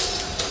hilarious.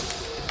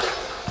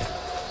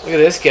 Look at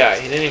this guy.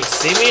 He didn't even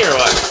see me or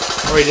what?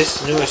 Or he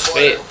just knew his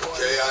fate.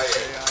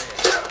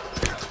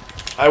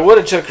 I would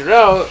have took her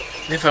out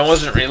if I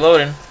wasn't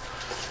reloading.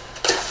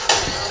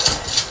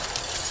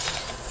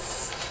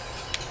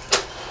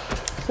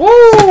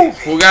 Woo!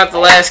 Who got the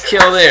last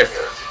kill there?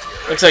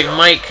 Looks like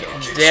Mike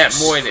that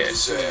boy did.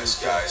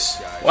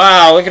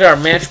 Wow, look at our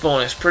match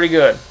bonus. Pretty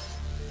good.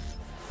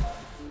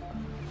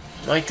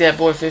 Mike that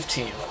boy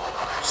 15.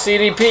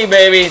 CDP,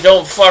 baby.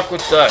 Don't fuck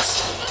with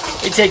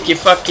us. We take your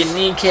fucking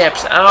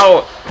kneecaps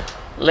out.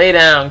 Lay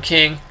down,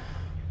 king.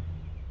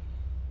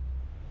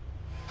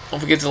 Don't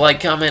forget to like,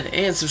 comment,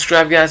 and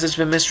subscribe, guys. It's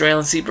been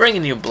MrAlanC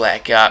bringing you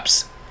Black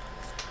Ops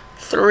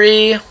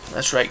 3.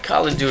 That's right,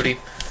 Call of Duty.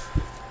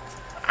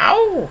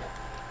 Ow!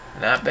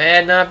 Not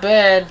bad, not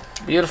bad.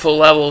 Beautiful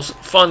levels,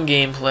 fun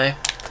gameplay.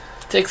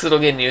 Takes a little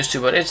getting used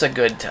to, but it's a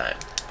good time.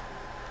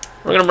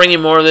 We're going to bring you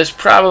more of this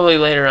probably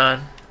later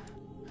on.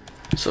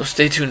 So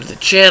stay tuned to the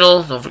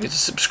channel. Don't forget to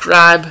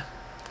subscribe.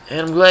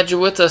 And I'm glad you're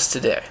with us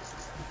today.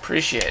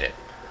 Appreciate it.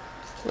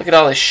 Look at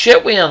all this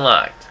shit we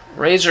unlocked.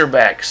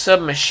 Razorback,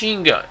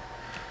 submachine gun,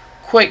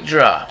 quick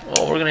draw.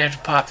 Well, we're going to have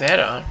to pop that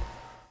on.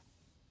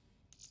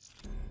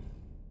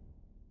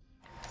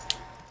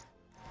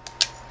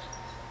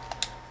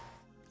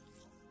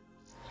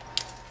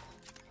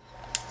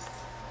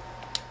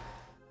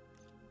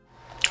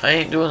 I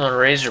ain't doing a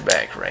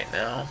Razorback right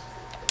now.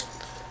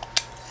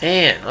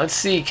 And let's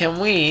see, can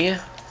we...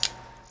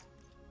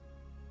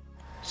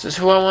 This is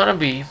who I want to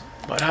be,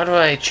 but how do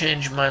I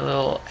change my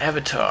little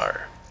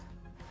avatar?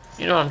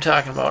 You know what I'm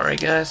talking about,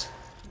 right, guys?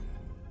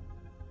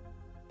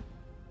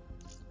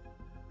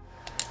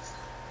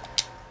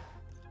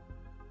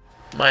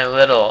 My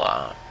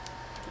little,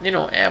 you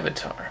know,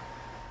 avatar.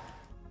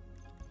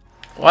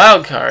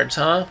 Wild cards,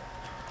 huh?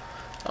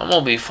 I'm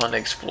gonna be fun to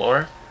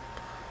explore.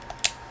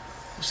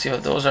 We'll see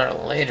what those are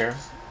later.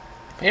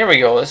 Here we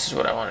go. This is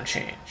what I want to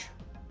change.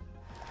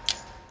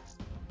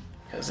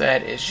 Because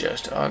that is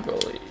just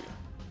ugly.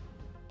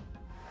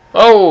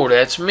 Oh,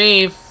 that's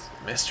me.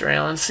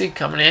 MrAlanC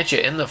coming at you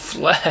in the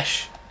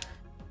flesh.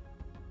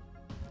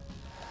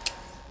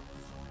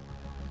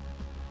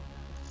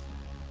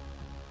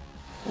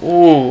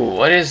 Ooh,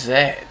 what is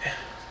that?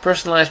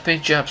 Personalized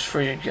paint jobs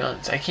for your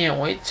guns. I can't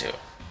wait to.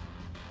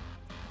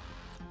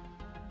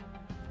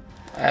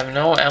 I have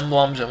no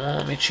emblems. It won't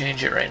let me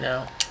change it right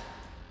now.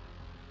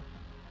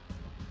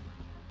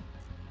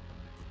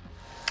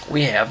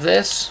 We have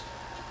this?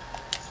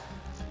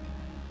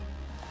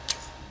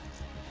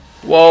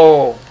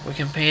 Whoa, we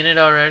can paint it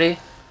already?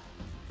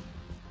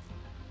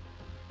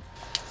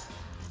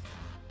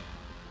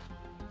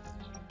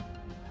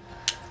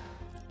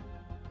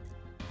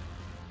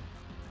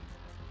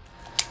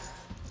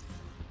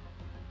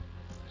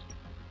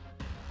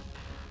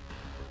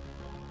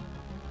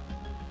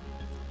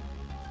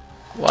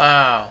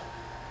 Wow.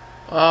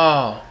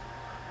 Oh,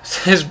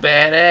 this is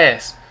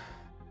badass.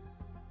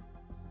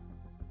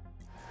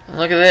 And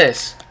look at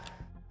this.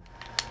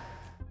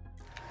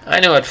 I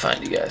knew I'd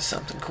find you guys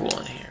something cool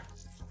in here.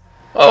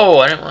 Oh,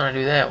 I didn't want to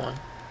do that one.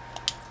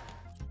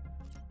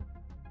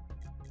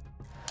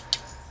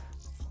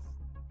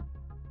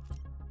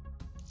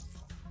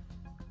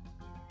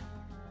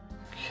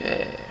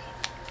 Okay.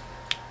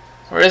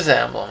 Where is the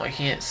emblem? I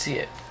can't see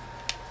it.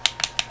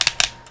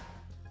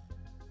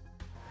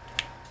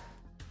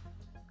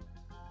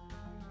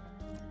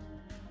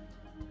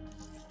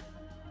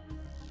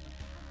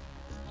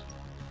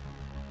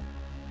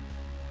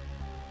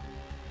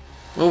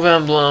 Move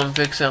emblem,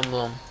 fix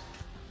emblem.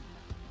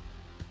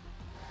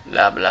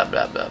 Blah blah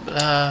blah blah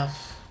blah.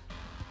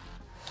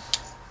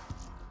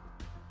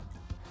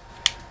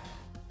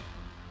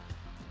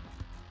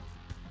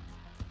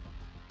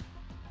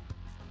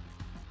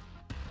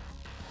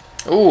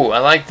 Ooh, I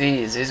like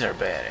these. These are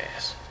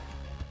badass.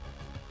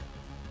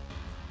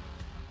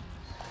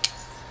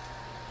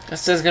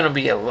 This is gonna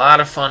be a lot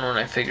of fun when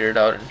I figure it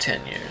out in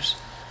 10 years.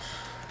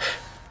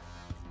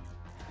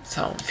 That's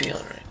how I'm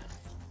feeling right now.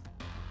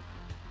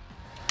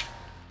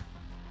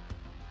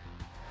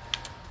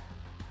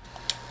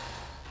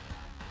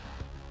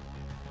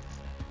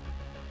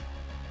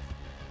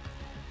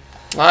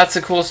 Lots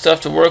of cool stuff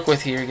to work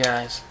with here,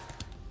 guys.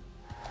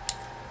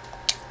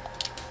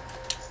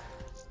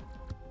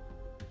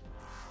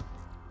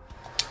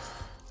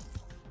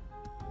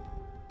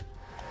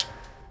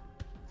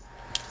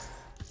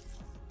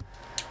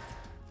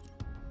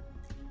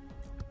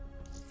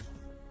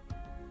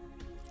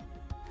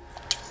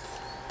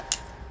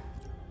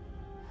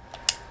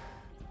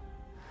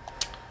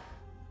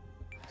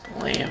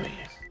 Blammy.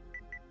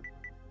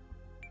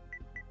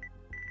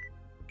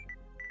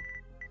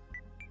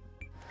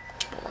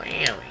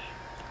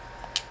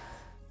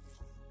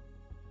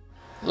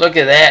 Look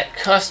at that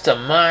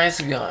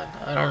customized gun.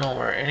 I don't know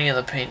where any of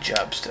the paint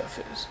job stuff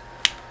is.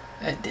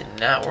 That did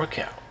not work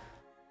out.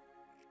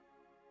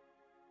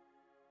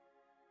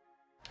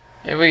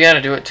 Maybe we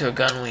gotta do it to a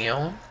gun we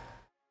own?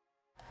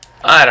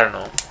 I don't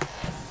know.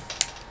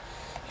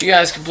 You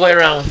guys can play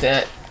around with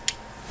that.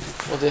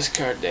 We'll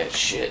discard that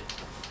shit.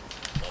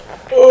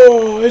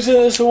 Oh, isn't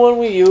this the one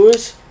we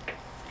use?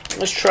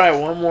 Let's try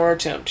one more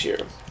attempt here.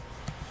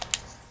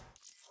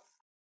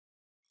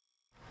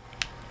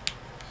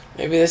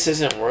 Maybe this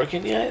isn't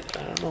working yet?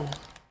 I don't know.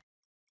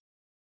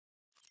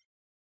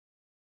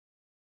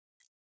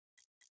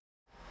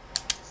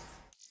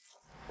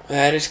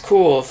 That is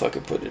cool if I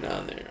could put it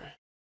on there.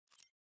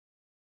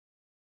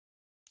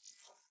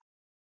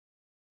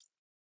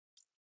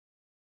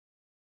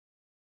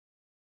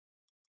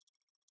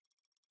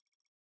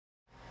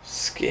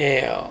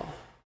 Scale.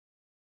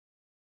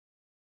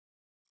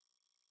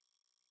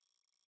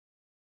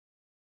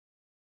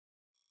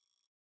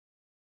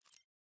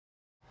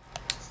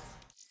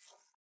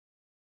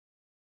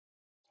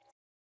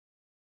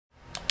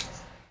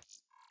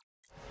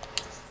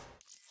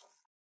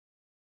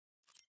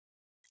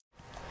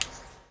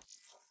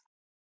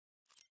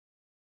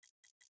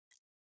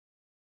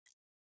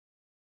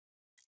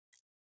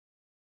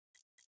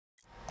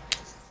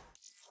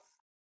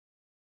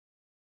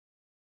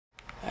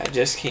 I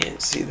just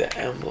can't see the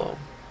emblem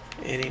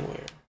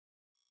anywhere.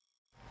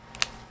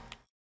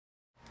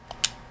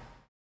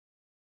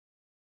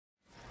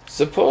 It's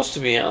supposed to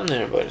be on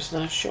there, but it's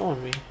not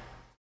showing me.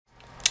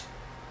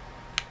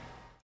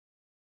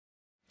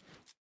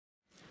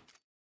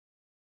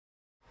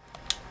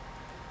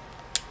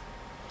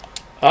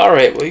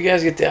 Alright, well you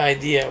guys get the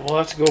idea. We'll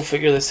have to go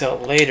figure this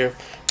out later.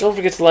 Don't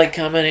forget to like,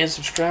 comment, and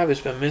subscribe.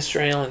 It's been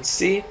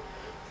MrAlanC,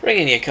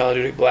 bringing you Call of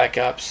Duty Black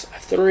Ops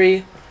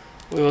 3.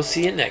 We will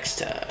see you next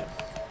time.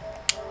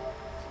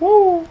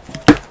 Woo!